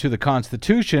attention to the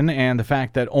Constitution and the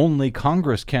fact that only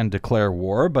Congress can declare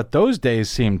war, but those days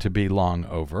seem to be long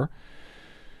over.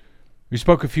 We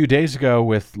spoke a few days ago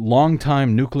with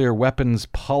longtime nuclear weapons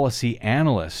policy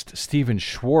analyst Stephen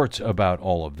Schwartz about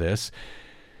all of this,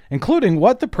 including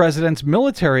what the president's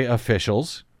military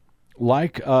officials,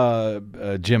 like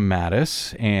Jim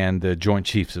Mattis and the Joint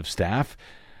Chiefs of Staff,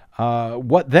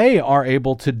 what they are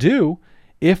able to do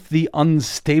if the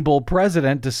unstable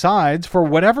president decides, for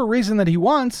whatever reason that he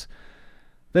wants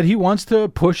to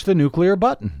push the nuclear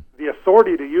button. The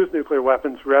authority to use nuclear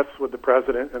weapons rests with the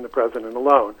president and the president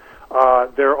alone.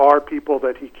 There are people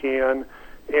that he can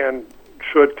and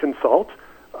should consult,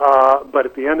 but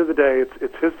at the end of the day,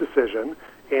 it's his decision.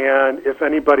 And if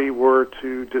anybody were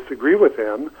to disagree with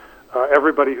him,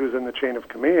 everybody who's in the chain of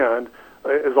command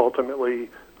is ultimately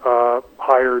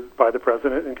hired by the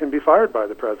president and can be fired by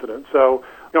the president. So,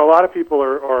 a lot of people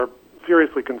are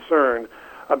seriously concerned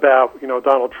about,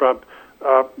 Donald Trump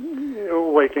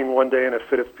waking one day in a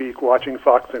fit of pique, watching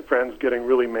Fox and Friends getting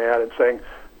really mad and saying,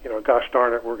 gosh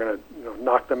darn it, we're going to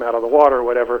knock them out of the water or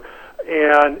whatever,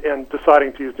 and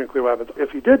deciding to use nuclear weapons.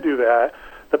 If he did do that,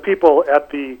 the people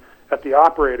at the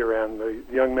operator end, the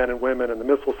young men and women in the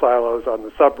missile silos on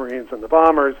the submarines and the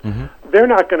bombers, they're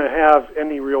not going to have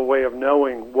any real way of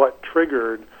knowing what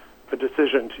triggered the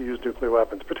decision to use nuclear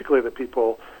weapons, particularly the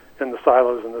people in the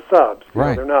silos and the subs.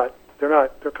 Right.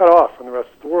 They're cut off from the rest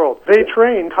of the world. They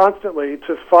train constantly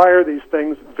to fire these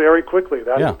things very quickly.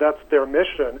 That's their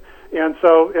mission. And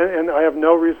so, and I have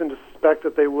no reason to suspect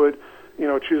that they would,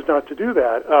 choose not to do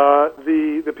that.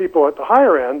 The people at the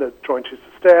higher end, the Joint Chiefs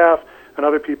of Staff, and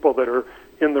other people that are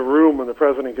in the room when the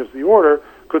president gives the order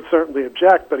could certainly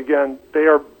object. But again, they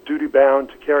are duty-bound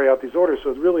to carry out these orders.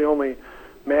 So really only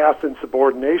mass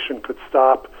insubordination could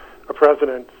stop a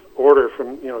president's order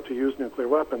from, to use nuclear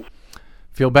weapons.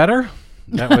 Feel better?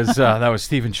 That was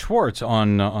Stephen Schwartz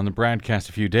on the BradCast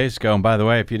a few days ago. And by the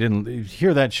way, if you didn't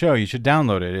hear that show, you should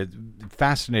download it. It's a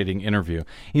fascinating interview.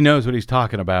 He knows what he's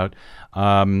talking about.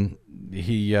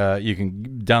 You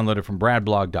can download it from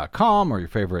bradblog.com or your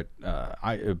favorite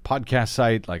podcast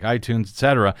site like iTunes,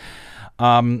 etc.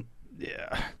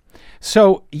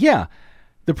 So, yeah,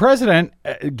 the president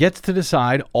gets to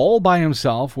decide all by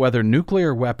himself whether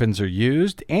nuclear weapons are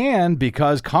used, and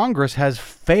because Congress has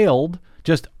failed,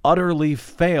 just utterly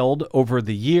failed over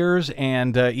the years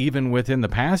and even within the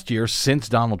past year since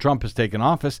Donald Trump has taken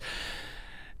office,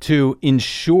 to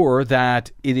ensure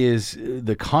that it is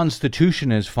the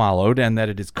Constitution is followed and that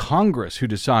it is Congress who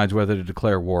decides whether to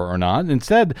declare war or not.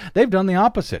 Instead, they've done the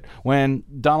opposite. When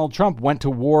Donald Trump went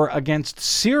to war against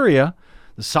Syria,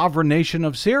 the sovereign nation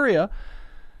of Syria,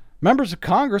 members of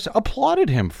Congress applauded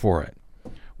him for it.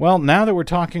 Well, now that we're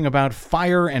talking about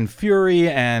fire and fury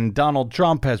and Donald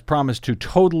Trump has promised to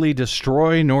totally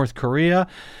destroy North Korea,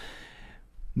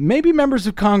 maybe members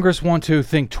of Congress want to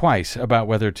think twice about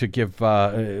whether to give,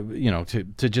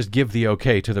 to just give the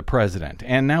okay to the president.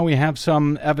 And now we have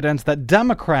some evidence that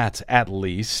Democrats, at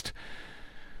least,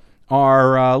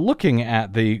 are looking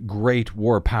at the great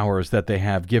war powers that they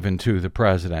have given to the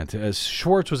president. As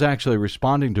Schwartz was actually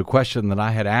responding to a question that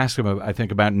I had asked him, I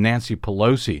think, about Nancy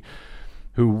Pelosi,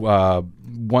 who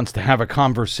wants to have a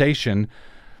conversation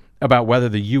about whether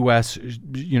the U.S.,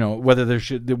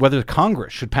 whether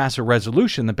Congress should pass a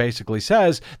resolution that basically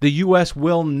says the U.S.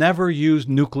 will never use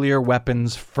nuclear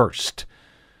weapons first.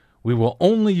 We will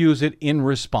only use it in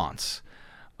response.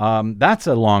 That's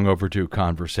a long overdue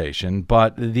conversation,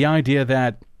 but the idea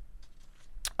that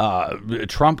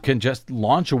Trump can just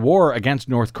launch a war against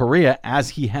North Korea,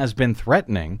 as he has been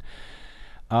threatening,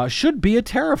 should be a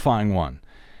terrifying one.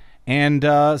 And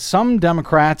some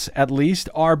Democrats, at least,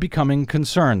 are becoming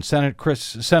concerned.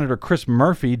 Senator Chris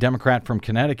Murphy, Democrat from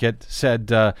Connecticut,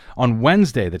 said on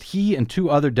Wednesday that he and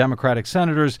two other Democratic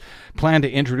senators plan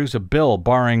to introduce a bill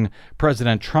barring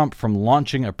President Trump from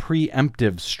launching a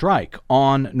preemptive strike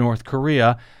on North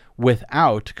Korea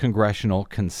without congressional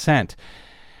consent.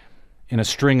 In a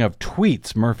string of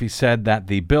tweets, Murphy said that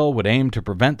the bill would aim to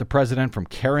prevent the president from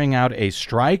carrying out a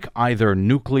strike, either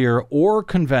nuclear or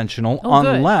conventional,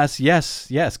 unless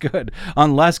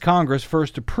Congress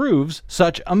first approves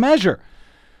such a measure.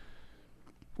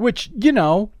 Which,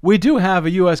 we do have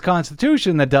a U.S.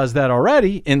 Constitution that does that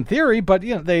already, in theory, but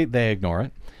they ignore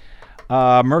it.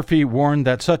 Murphy warned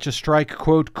that such a strike,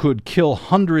 quote, could kill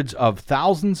hundreds of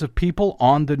thousands of people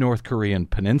on the North Korean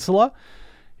peninsula.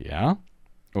 Yeah.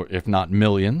 Or if not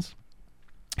millions.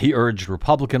 He urged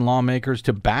Republican lawmakers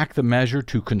to back the measure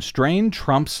to constrain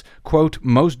Trump's, quote,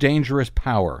 most dangerous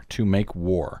power to make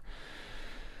war.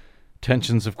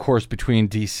 Tensions, of course, between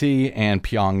D.C. and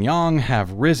Pyongyang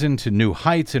have risen to new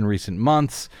heights in recent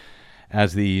months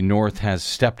as the North has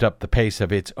stepped up the pace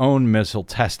of its own missile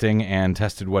testing and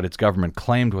tested what its government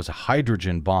claimed was a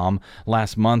hydrogen bomb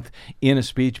last month. In a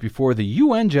speech before the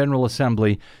UN General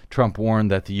Assembly, Trump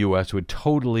warned that the U.S. would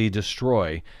totally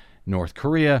destroy North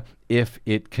Korea if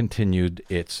it continued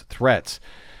its threats.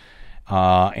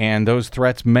 And those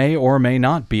threats may or may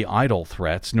not be idle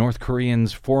threats. North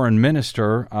Korean's foreign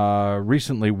minister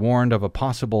recently warned of a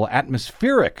possible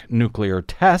atmospheric nuclear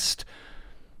test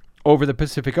over the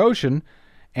Pacific Ocean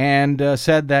and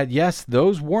said that, yes,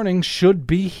 those warnings should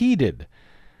be heeded.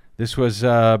 This was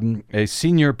a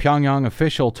senior Pyongyang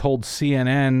official told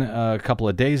CNN a couple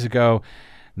of days ago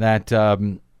that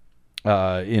in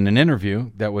an interview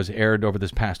that was aired over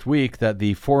this past week, that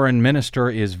the foreign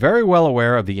minister is very well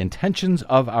aware of the intentions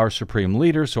of our supreme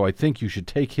leader, so I think you should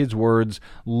take his words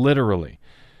literally.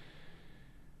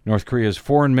 North Korea's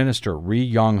foreign minister, Ri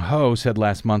Yong-ho, said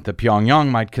last month that Pyongyang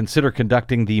might consider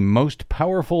conducting the most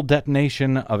powerful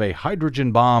detonation of a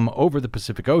hydrogen bomb over the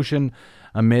Pacific Ocean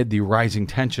amid the rising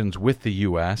tensions with the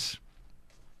U.S.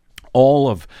 All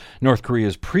of North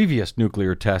Korea's previous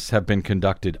nuclear tests have been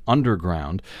conducted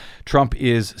underground. Trump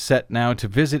is set now to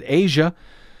visit Asia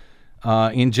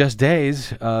in just days,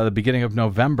 the beginning of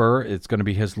November. It's going to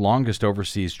be his longest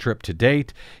overseas trip to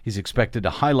date. He's expected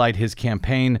to highlight his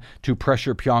campaign to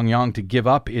pressure Pyongyang to give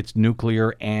up its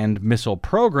nuclear and missile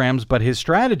programs, but his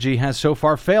strategy has so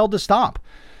far failed to stop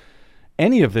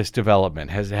any of this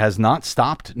development has not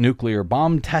stopped nuclear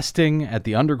bomb testing at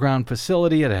the underground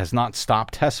facility. It has not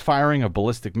stopped test firing of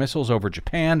ballistic missiles over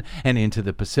Japan and into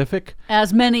the Pacific.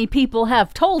 As many people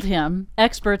have told him,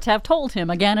 experts have told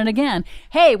him again and again,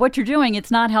 hey, what you're doing,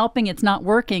 it's not helping, it's not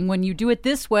working. When you do it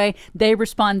this way, they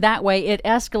respond that way. It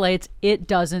escalates. It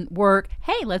doesn't work.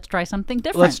 Hey, let's try something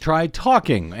different. Let's try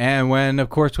talking. And when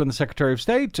the Secretary of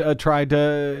State tried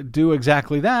to do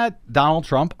exactly that, Donald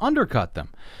Trump undercut them.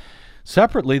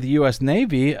 Separately, the U.S.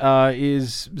 Navy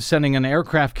is sending an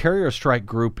aircraft carrier strike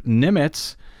group,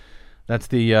 Nimitz, that's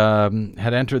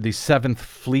had entered the 7th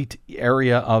Fleet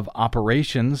area of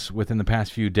operations within the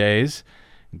past few days.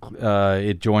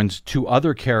 It joins 2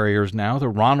 other carriers now, the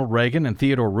Ronald Reagan and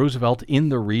Theodore Roosevelt, in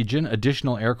the region.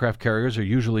 Additional aircraft carriers are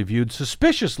usually viewed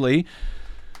suspiciously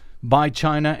by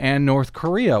China and North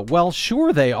Korea. Well,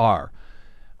 sure they are.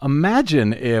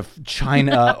 Imagine if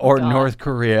China or North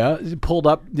Korea pulled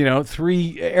up,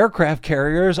 3 aircraft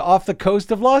carriers off the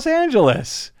coast of Los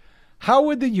Angeles. How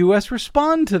would the U.S.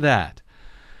 respond to that?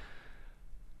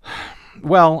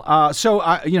 Well,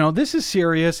 this is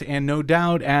serious, and no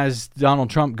doubt as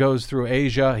Donald Trump goes through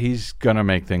Asia, he's going to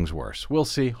make things worse. We'll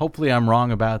see. Hopefully I'm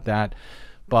wrong about that,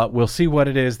 but we'll see what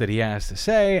it is that he has to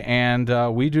say, and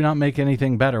we do not make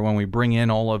anything better when we bring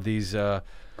in all of these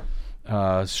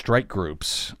strike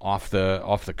groups off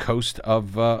the coast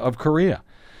of Korea.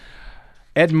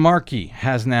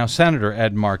 Senator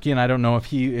Ed Markey, and I don't know if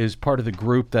he is part of the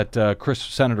group that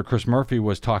Senator Chris Murphy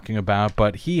was talking about,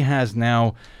 but he has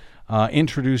now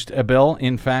introduced a bill,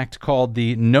 in fact, called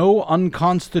the No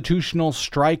Unconstitutional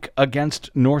Strike Against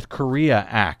North Korea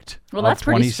Act of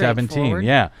 2017.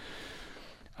 Yeah.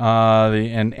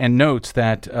 And notes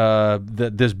that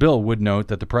this bill would note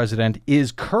that the president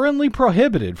is currently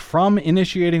prohibited from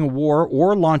initiating a war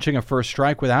or launching a first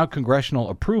strike without congressional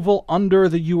approval under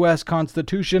the U.S.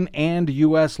 Constitution and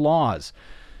U.S. laws.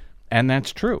 And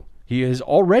that's true. He is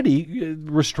already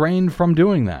restrained from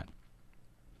doing that.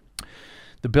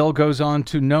 The bill goes on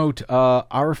to note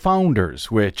our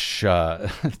founders, which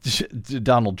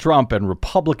Donald Trump and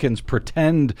Republicans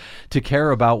pretend to care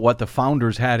about what the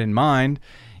founders had in mind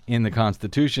in the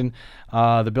Constitution.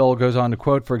 The bill goes on to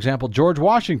quote, for example, George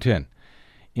Washington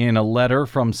in a letter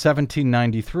from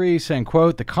 1793 saying,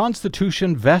 quote, "The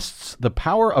Constitution vests the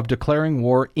power of declaring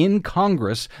war in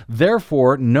Congress.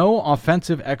 Therefore, no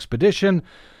offensive expedition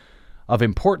of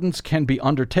importance can be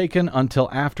undertaken until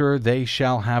after they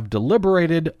shall have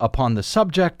deliberated upon the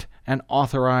subject and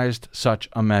authorized such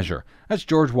a measure." That's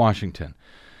George Washington.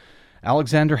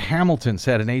 Alexander Hamilton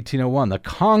said in 1801, "The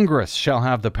Congress shall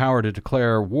have the power to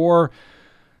declare war,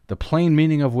 the plain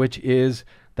meaning of which is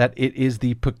that it is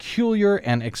the peculiar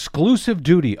and exclusive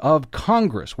duty of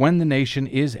Congress when the nation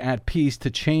is at peace to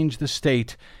change the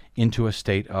state into a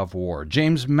state of war."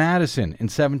 James Madison in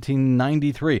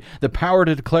 1793, "The power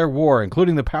to declare war,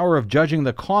 including the power of judging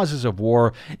the causes of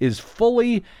war, is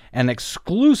fully and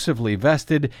exclusively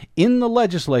vested in the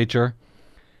legislature.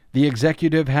 The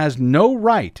executive has no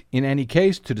right in any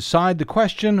case to decide the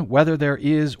question whether there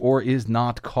is or is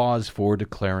not cause for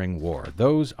declaring war."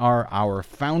 Those are our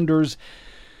founders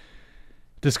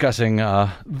discussing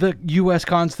the U.S.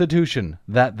 Constitution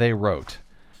that they wrote.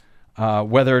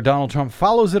 Whether Donald Trump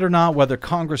follows it or not, whether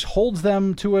Congress holds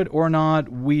them to it or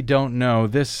not, we don't know.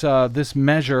 This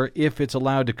measure, if it's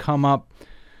allowed to come up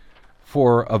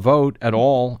for a vote at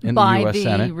all in the U.S.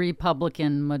 Senate, by the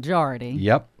Republican majority.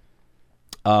 Yep.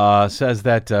 Says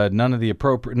that none of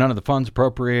the funds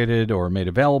appropriated or made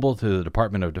available to the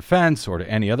Department of Defense or to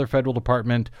any other federal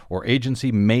department or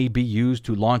agency may be used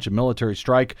to launch a military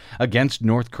strike against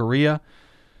North Korea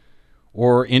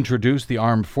or introduce the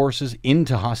armed forces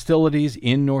into hostilities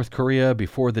in North Korea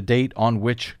before the date on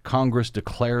which Congress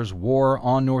declares war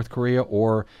on North Korea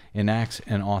or enacts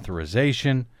an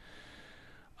authorization.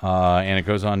 And it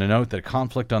goes on to note that a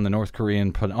conflict on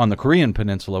the Korean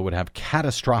Peninsula would have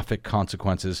catastrophic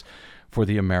consequences for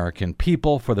the American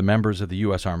people, for the members of the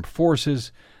U.S. Armed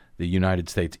Forces, the United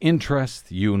States interests,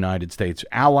 the United States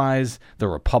allies, the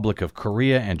Republic of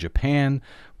Korea and Japan,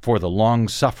 for the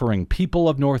long-suffering people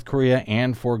of North Korea,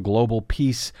 and for global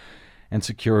peace and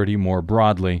security more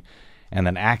broadly, and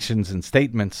that actions and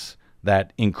statements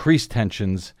that increase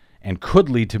tensions and could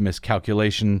lead to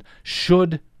miscalculation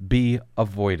should be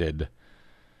avoided.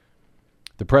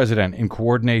 The president, in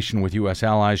coordination with U.S.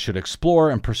 allies, should explore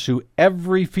and pursue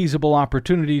every feasible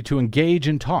opportunity to engage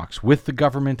in talks with the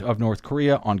government of North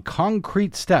Korea on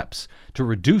concrete steps to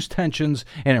reduce tensions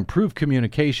and improve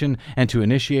communication, and to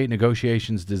initiate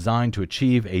negotiations designed to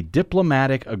achieve a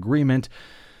diplomatic agreement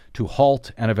to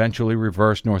halt and eventually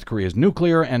reverse North Korea's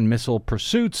nuclear and missile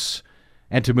pursuits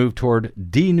and to move toward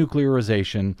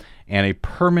denuclearization and a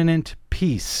permanent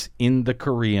peace in the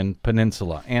Korean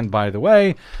peninsula. And by the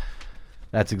way,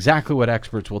 that's exactly what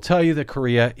experts will tell you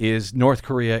that North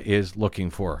Korea is looking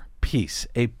for. Peace,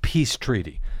 a peace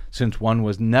treaty, since one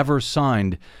was never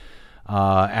signed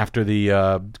after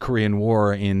the Korean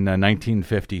War in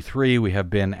 1953. We have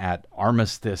been at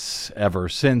armistice ever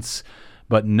since,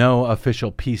 but no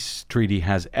official peace treaty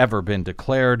has ever been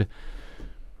declared.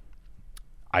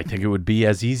 I think it would be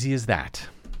as easy as that.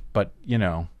 But,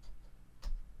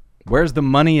 where's the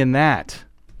money in that?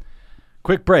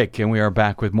 Quick break, and we are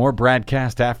back with more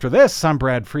BradCast after this. I'm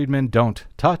Brad Friedman. Don't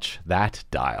touch that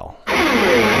dial.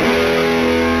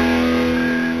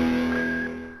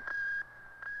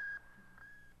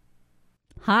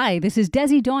 Hi, this is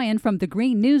Desi Doyen from the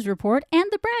Green News Report and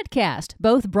the BradCast,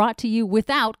 both brought to you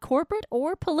without corporate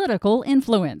or political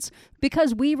influence,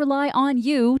 because we rely on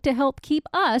you to help keep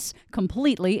us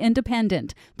completely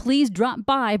independent. Please drop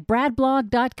by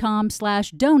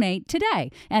bradblog.com/donate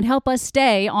today and help us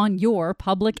stay on your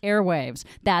public airwaves.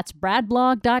 That's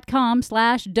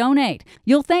bradblog.com/donate.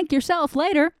 You'll thank yourself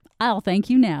later. I'll thank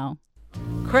you now.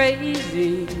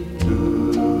 Crazy.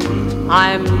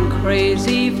 I'm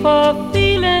crazy for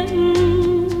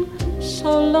feeling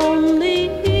so lonely.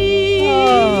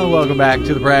 Welcome back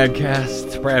to the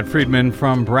BradCast. Brad Friedman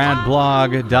from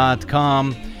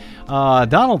bradblog.com.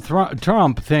 Donald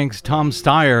Trump thinks Tom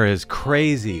Steyer is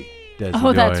crazy.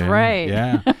 Oh, that's right.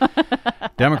 Yeah.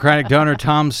 Democratic donor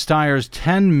Tom Steyer's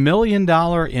 $10 million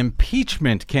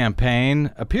impeachment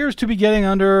campaign appears to be getting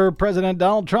under President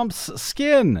Donald Trump's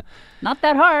skin. Not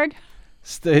that hard.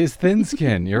 His thin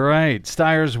skin, you're right.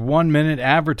 Steyer's 1-minute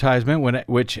advertisement,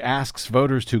 which asks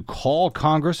voters to call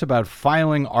Congress about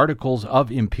filing articles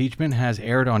of impeachment, has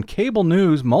aired on cable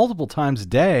news multiple times a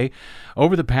day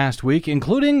over the past week,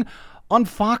 including on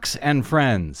Fox and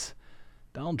Friends,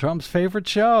 Donald Trump's favorite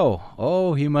show.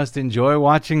 Oh, he must enjoy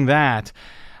watching that.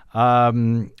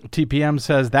 TPM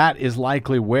says that is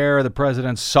likely where the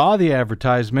president saw the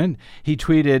advertisement. He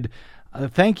tweeted,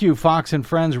 "Thank you, Fox and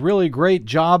Friends. Really great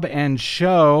job and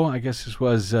show." I guess this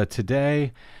was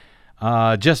today,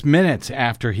 just minutes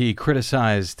after he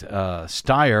criticized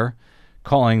Steyer,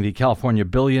 calling the California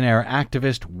billionaire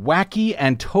activist wacky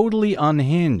and totally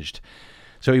unhinged.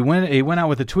 So he went out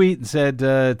with a tweet and said,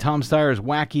 Tom Steyer is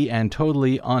wacky and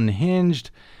totally unhinged.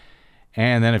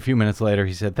 And then a few minutes later,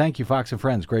 he said, "Thank you, Fox and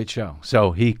Friends. Great show."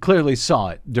 So he clearly saw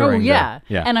it during yeah.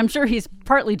 And I'm sure he's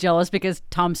partly jealous because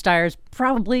Tom Steyer's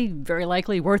probably very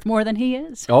likely worth more than he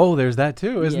is. Oh, there's that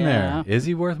too, isn't there? Is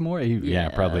he worth more? Yeah,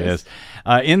 probably is.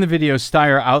 In the video,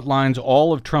 Steyer outlines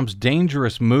all of Trump's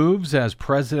dangerous moves as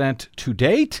president to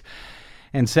date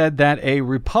and said that a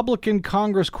Republican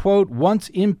Congress, quote, once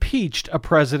impeached a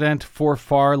president for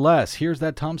far less. Here's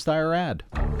that Tom Steyer ad.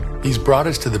 He's brought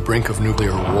us to the brink of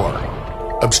nuclear war,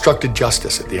 obstructed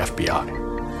justice at the FBI,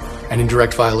 and in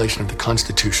direct violation of the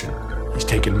Constitution, he's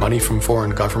taken money from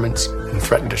foreign governments and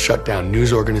threatened to shut down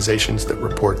news organizations that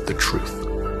report the truth.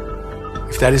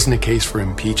 If that isn't a case for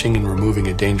impeaching and removing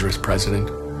a dangerous president,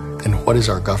 then what has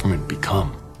our government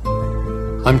become?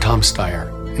 I'm Tom Steyer,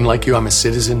 and like you, I'm a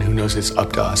citizen who knows it's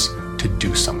up to us to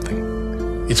do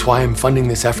something. It's why I'm funding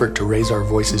this effort to raise our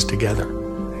voices together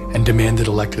and demand that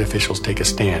elected officials take a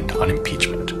stand on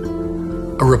impeachment.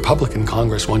 A Republican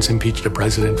Congress once impeached a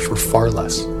president for far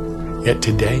less. Yet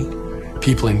today,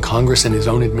 people in Congress and his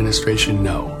own administration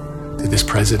know that this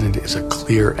president is a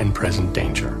clear and present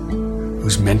danger,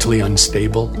 who's mentally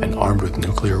unstable and armed with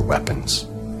nuclear weapons.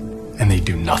 And they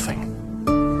do nothing.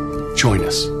 Join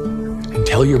us and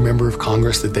tell your member of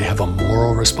Congress that they have a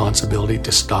moral responsibility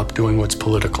to stop doing what's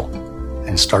political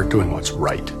and start doing what's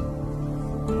right.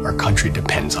 Our country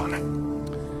depends on it.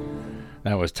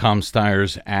 That was Tom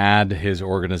Steyer's ad. His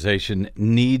organization,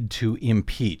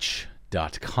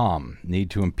 needtoimpeach.com.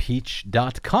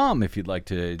 Needtoimpeach.com if you'd like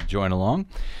to join along.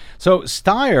 So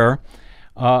Steyer,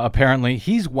 apparently,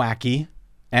 he's wacky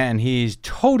and he's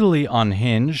totally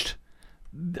unhinged.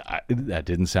 That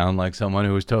didn't sound like someone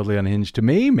who was totally unhinged to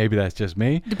me. Maybe that's just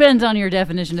me. Depends on your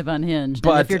definition of unhinged,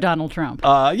 but if you're Donald Trump.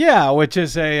 Which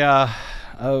is a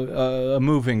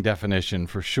moving definition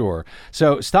for sure.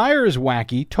 So Steyer is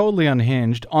wacky, totally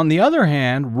unhinged. On the other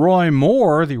hand, Roy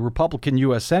Moore, the Republican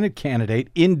U.S. Senate candidate,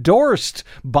 endorsed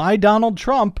by Donald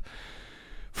Trump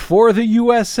for the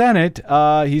U.S. Senate.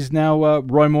 He's now,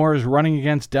 Roy Moore is running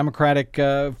against Democratic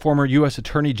former U.S.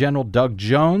 Attorney General Doug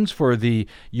Jones for the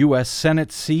U.S.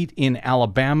 Senate seat in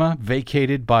Alabama,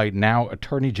 vacated by now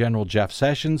Attorney General Jeff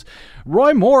Sessions.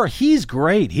 Roy Moore, he's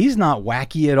great. He's not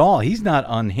wacky at all. He's not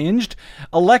unhinged.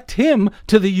 Elect him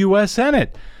to the U.S.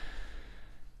 Senate,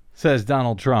 says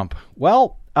Donald Trump.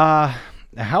 Well,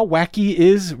 how wacky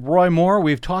is Roy Moore?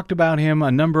 We've talked about him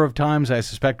a number of times. I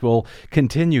suspect we'll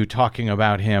continue talking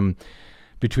about him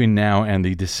between now and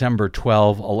the December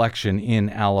 12 election in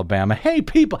Alabama. Hey,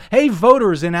 people. Hey,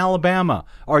 voters in Alabama.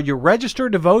 Are you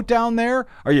registered to vote down there?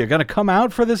 Are you going to come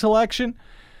out for this election?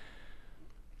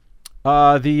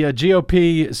 The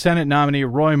GOP Senate nominee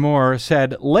Roy Moore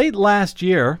said late last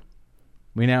year,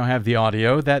 we now have the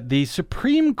audio, that the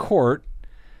Supreme Court,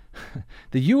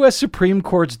 the U.S. Supreme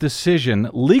Court's decision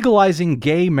legalizing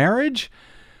gay marriage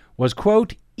was,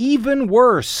 quote, even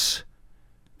worse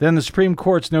than the Supreme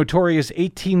Court's notorious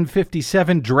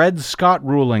 1857 Dred Scott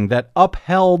ruling that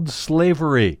upheld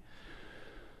slavery.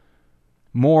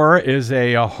 Moore is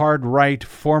a hard-right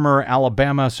former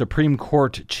Alabama Supreme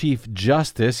Court Chief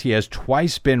Justice. He has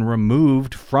twice been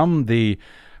removed from the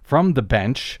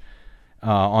bench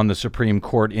on the Supreme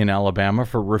Court in Alabama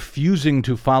for refusing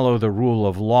to follow the rule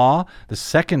of law. The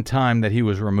second time that he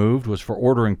was removed was for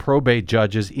ordering probate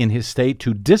judges in his state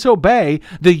to disobey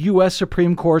the U.S.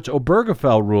 Supreme Court's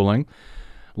Obergefell ruling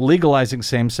legalizing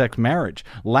same-sex marriage.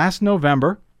 Last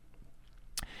November,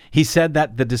 he said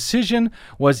that the decision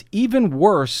was even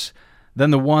worse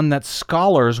than the one that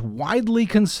scholars widely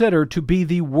consider to be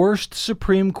the worst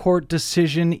Supreme Court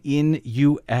decision in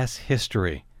U.S.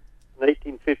 history. In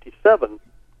 1857,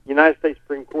 the United States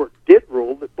Supreme Court did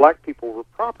rule that black people were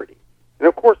property. And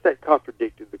of course that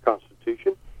contradicted the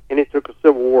Constitution, and it took a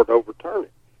civil war to overturn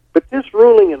it. But this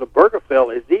ruling in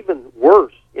Obergefell is even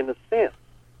worse in a sense,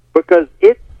 because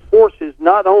it forces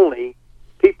not only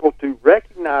people to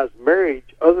recognize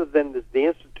marriage other than as the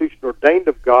institution ordained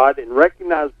of God and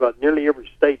recognized by nearly every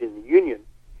state in the Union,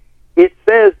 it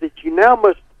says that you now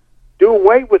must do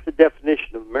away with the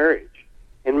definition of marriage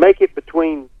and make it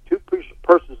between two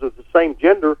persons of the same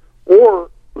gender,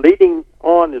 or leading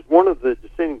on, as one of the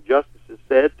dissenting justices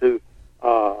said, to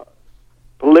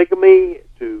polygamy,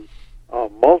 to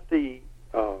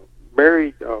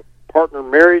multi-married partner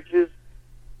marriages.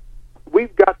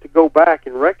 We've got to go back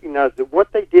and recognize that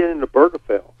what they did in the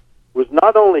Obergefell was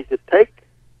not only to take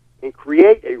and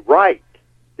create a right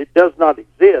that does not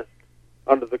exist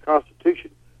under the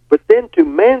Constitution, but then to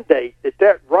mandate that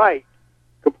that right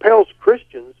compels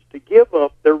Christians to give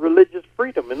up their religious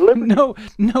freedom and liberty.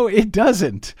 No, it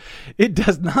doesn't. It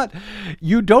does not.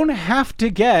 You don't have to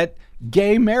get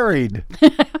gay married.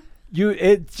 You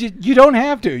don't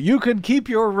have to. You can keep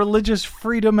your religious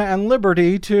freedom and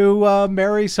liberty to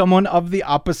marry someone of the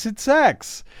opposite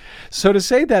sex. So to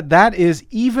say that that is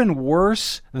even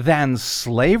worse than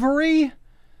slavery?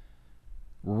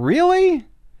 Really?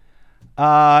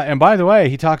 And by the way,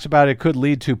 he talks about it could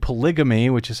lead to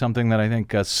polygamy, which is something that I think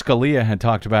Scalia had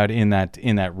talked about in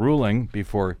that ruling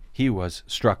before he was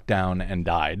struck down and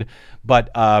died. But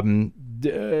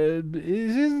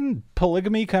isn't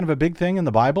polygamy kind of a big thing in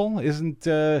the Bible? Isn't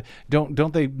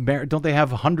don't they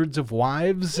have hundreds of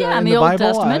wives in the Bible?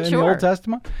 Testament, in the Old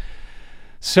Testament?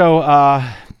 So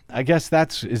I guess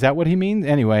is that what he means?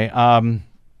 Anyway,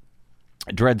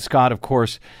 Dred Scott, of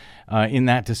course. In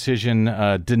that decision,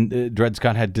 Dred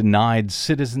Scott had denied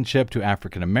citizenship to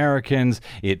African Americans.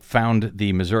 It found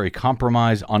the Missouri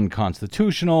Compromise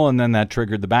unconstitutional, and then that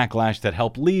triggered the backlash that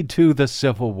helped lead to the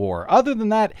Civil War. Other than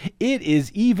that, it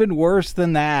is even worse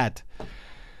than that.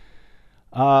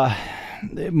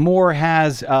 Moore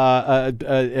has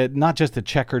not just a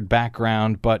checkered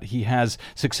background, but he has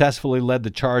successfully led the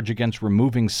charge against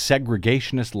removing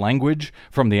segregationist language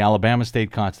from the Alabama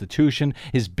state constitution.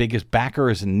 His biggest backer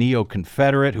is a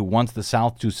neo-Confederate who wants the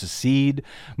South to secede.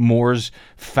 Moore's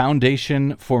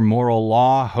Foundation for Moral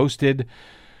Law hosted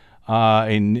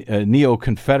a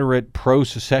neo-Confederate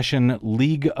pro-secession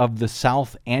League of the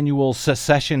South annual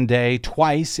Secession Day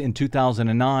twice in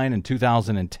 2009 and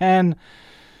 2010.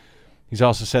 He's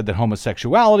also said that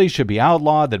homosexuality should be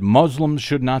outlawed, that Muslims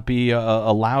should not be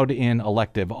allowed in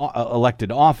elected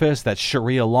office, that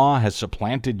Sharia law has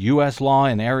supplanted U.S. law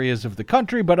in areas of the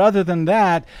country. But other than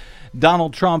that,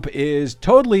 Donald Trump is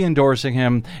totally endorsing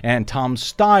him. And Tom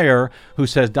Steyer, who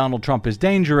says Donald Trump is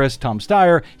dangerous, Tom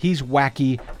Steyer, he's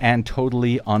wacky and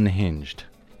totally unhinged.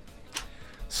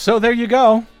 So there you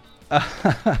go.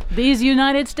 These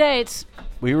United States.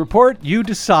 We report, you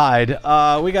decide.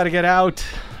 We got to get out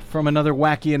from another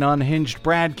wacky and unhinged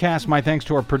BradCast. My thanks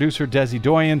to our producer, Desi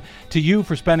Doyen, to you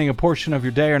for spending a portion of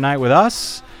your day or night with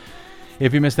us.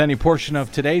 If you missed any portion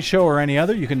of today's show or any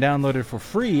other, you can download it for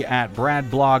free at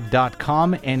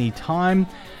bradblog.com anytime.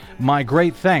 My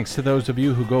great thanks to those of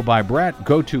you who go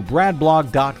to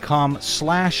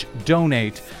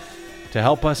bradblog.com/donate to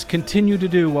help us continue to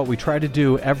do what we try to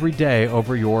do every day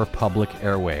over your public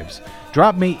airwaves.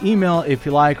 Drop me email if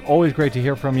you like. Always great to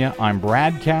hear from you. I'm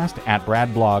BradCast at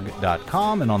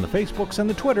bradblog.com, and on the Facebooks and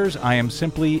the Twitters, I am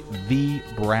simply the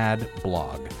Brad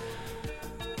Blog.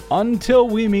 Until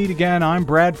we meet again, I'm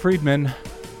Brad Friedman.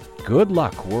 Good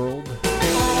luck, world.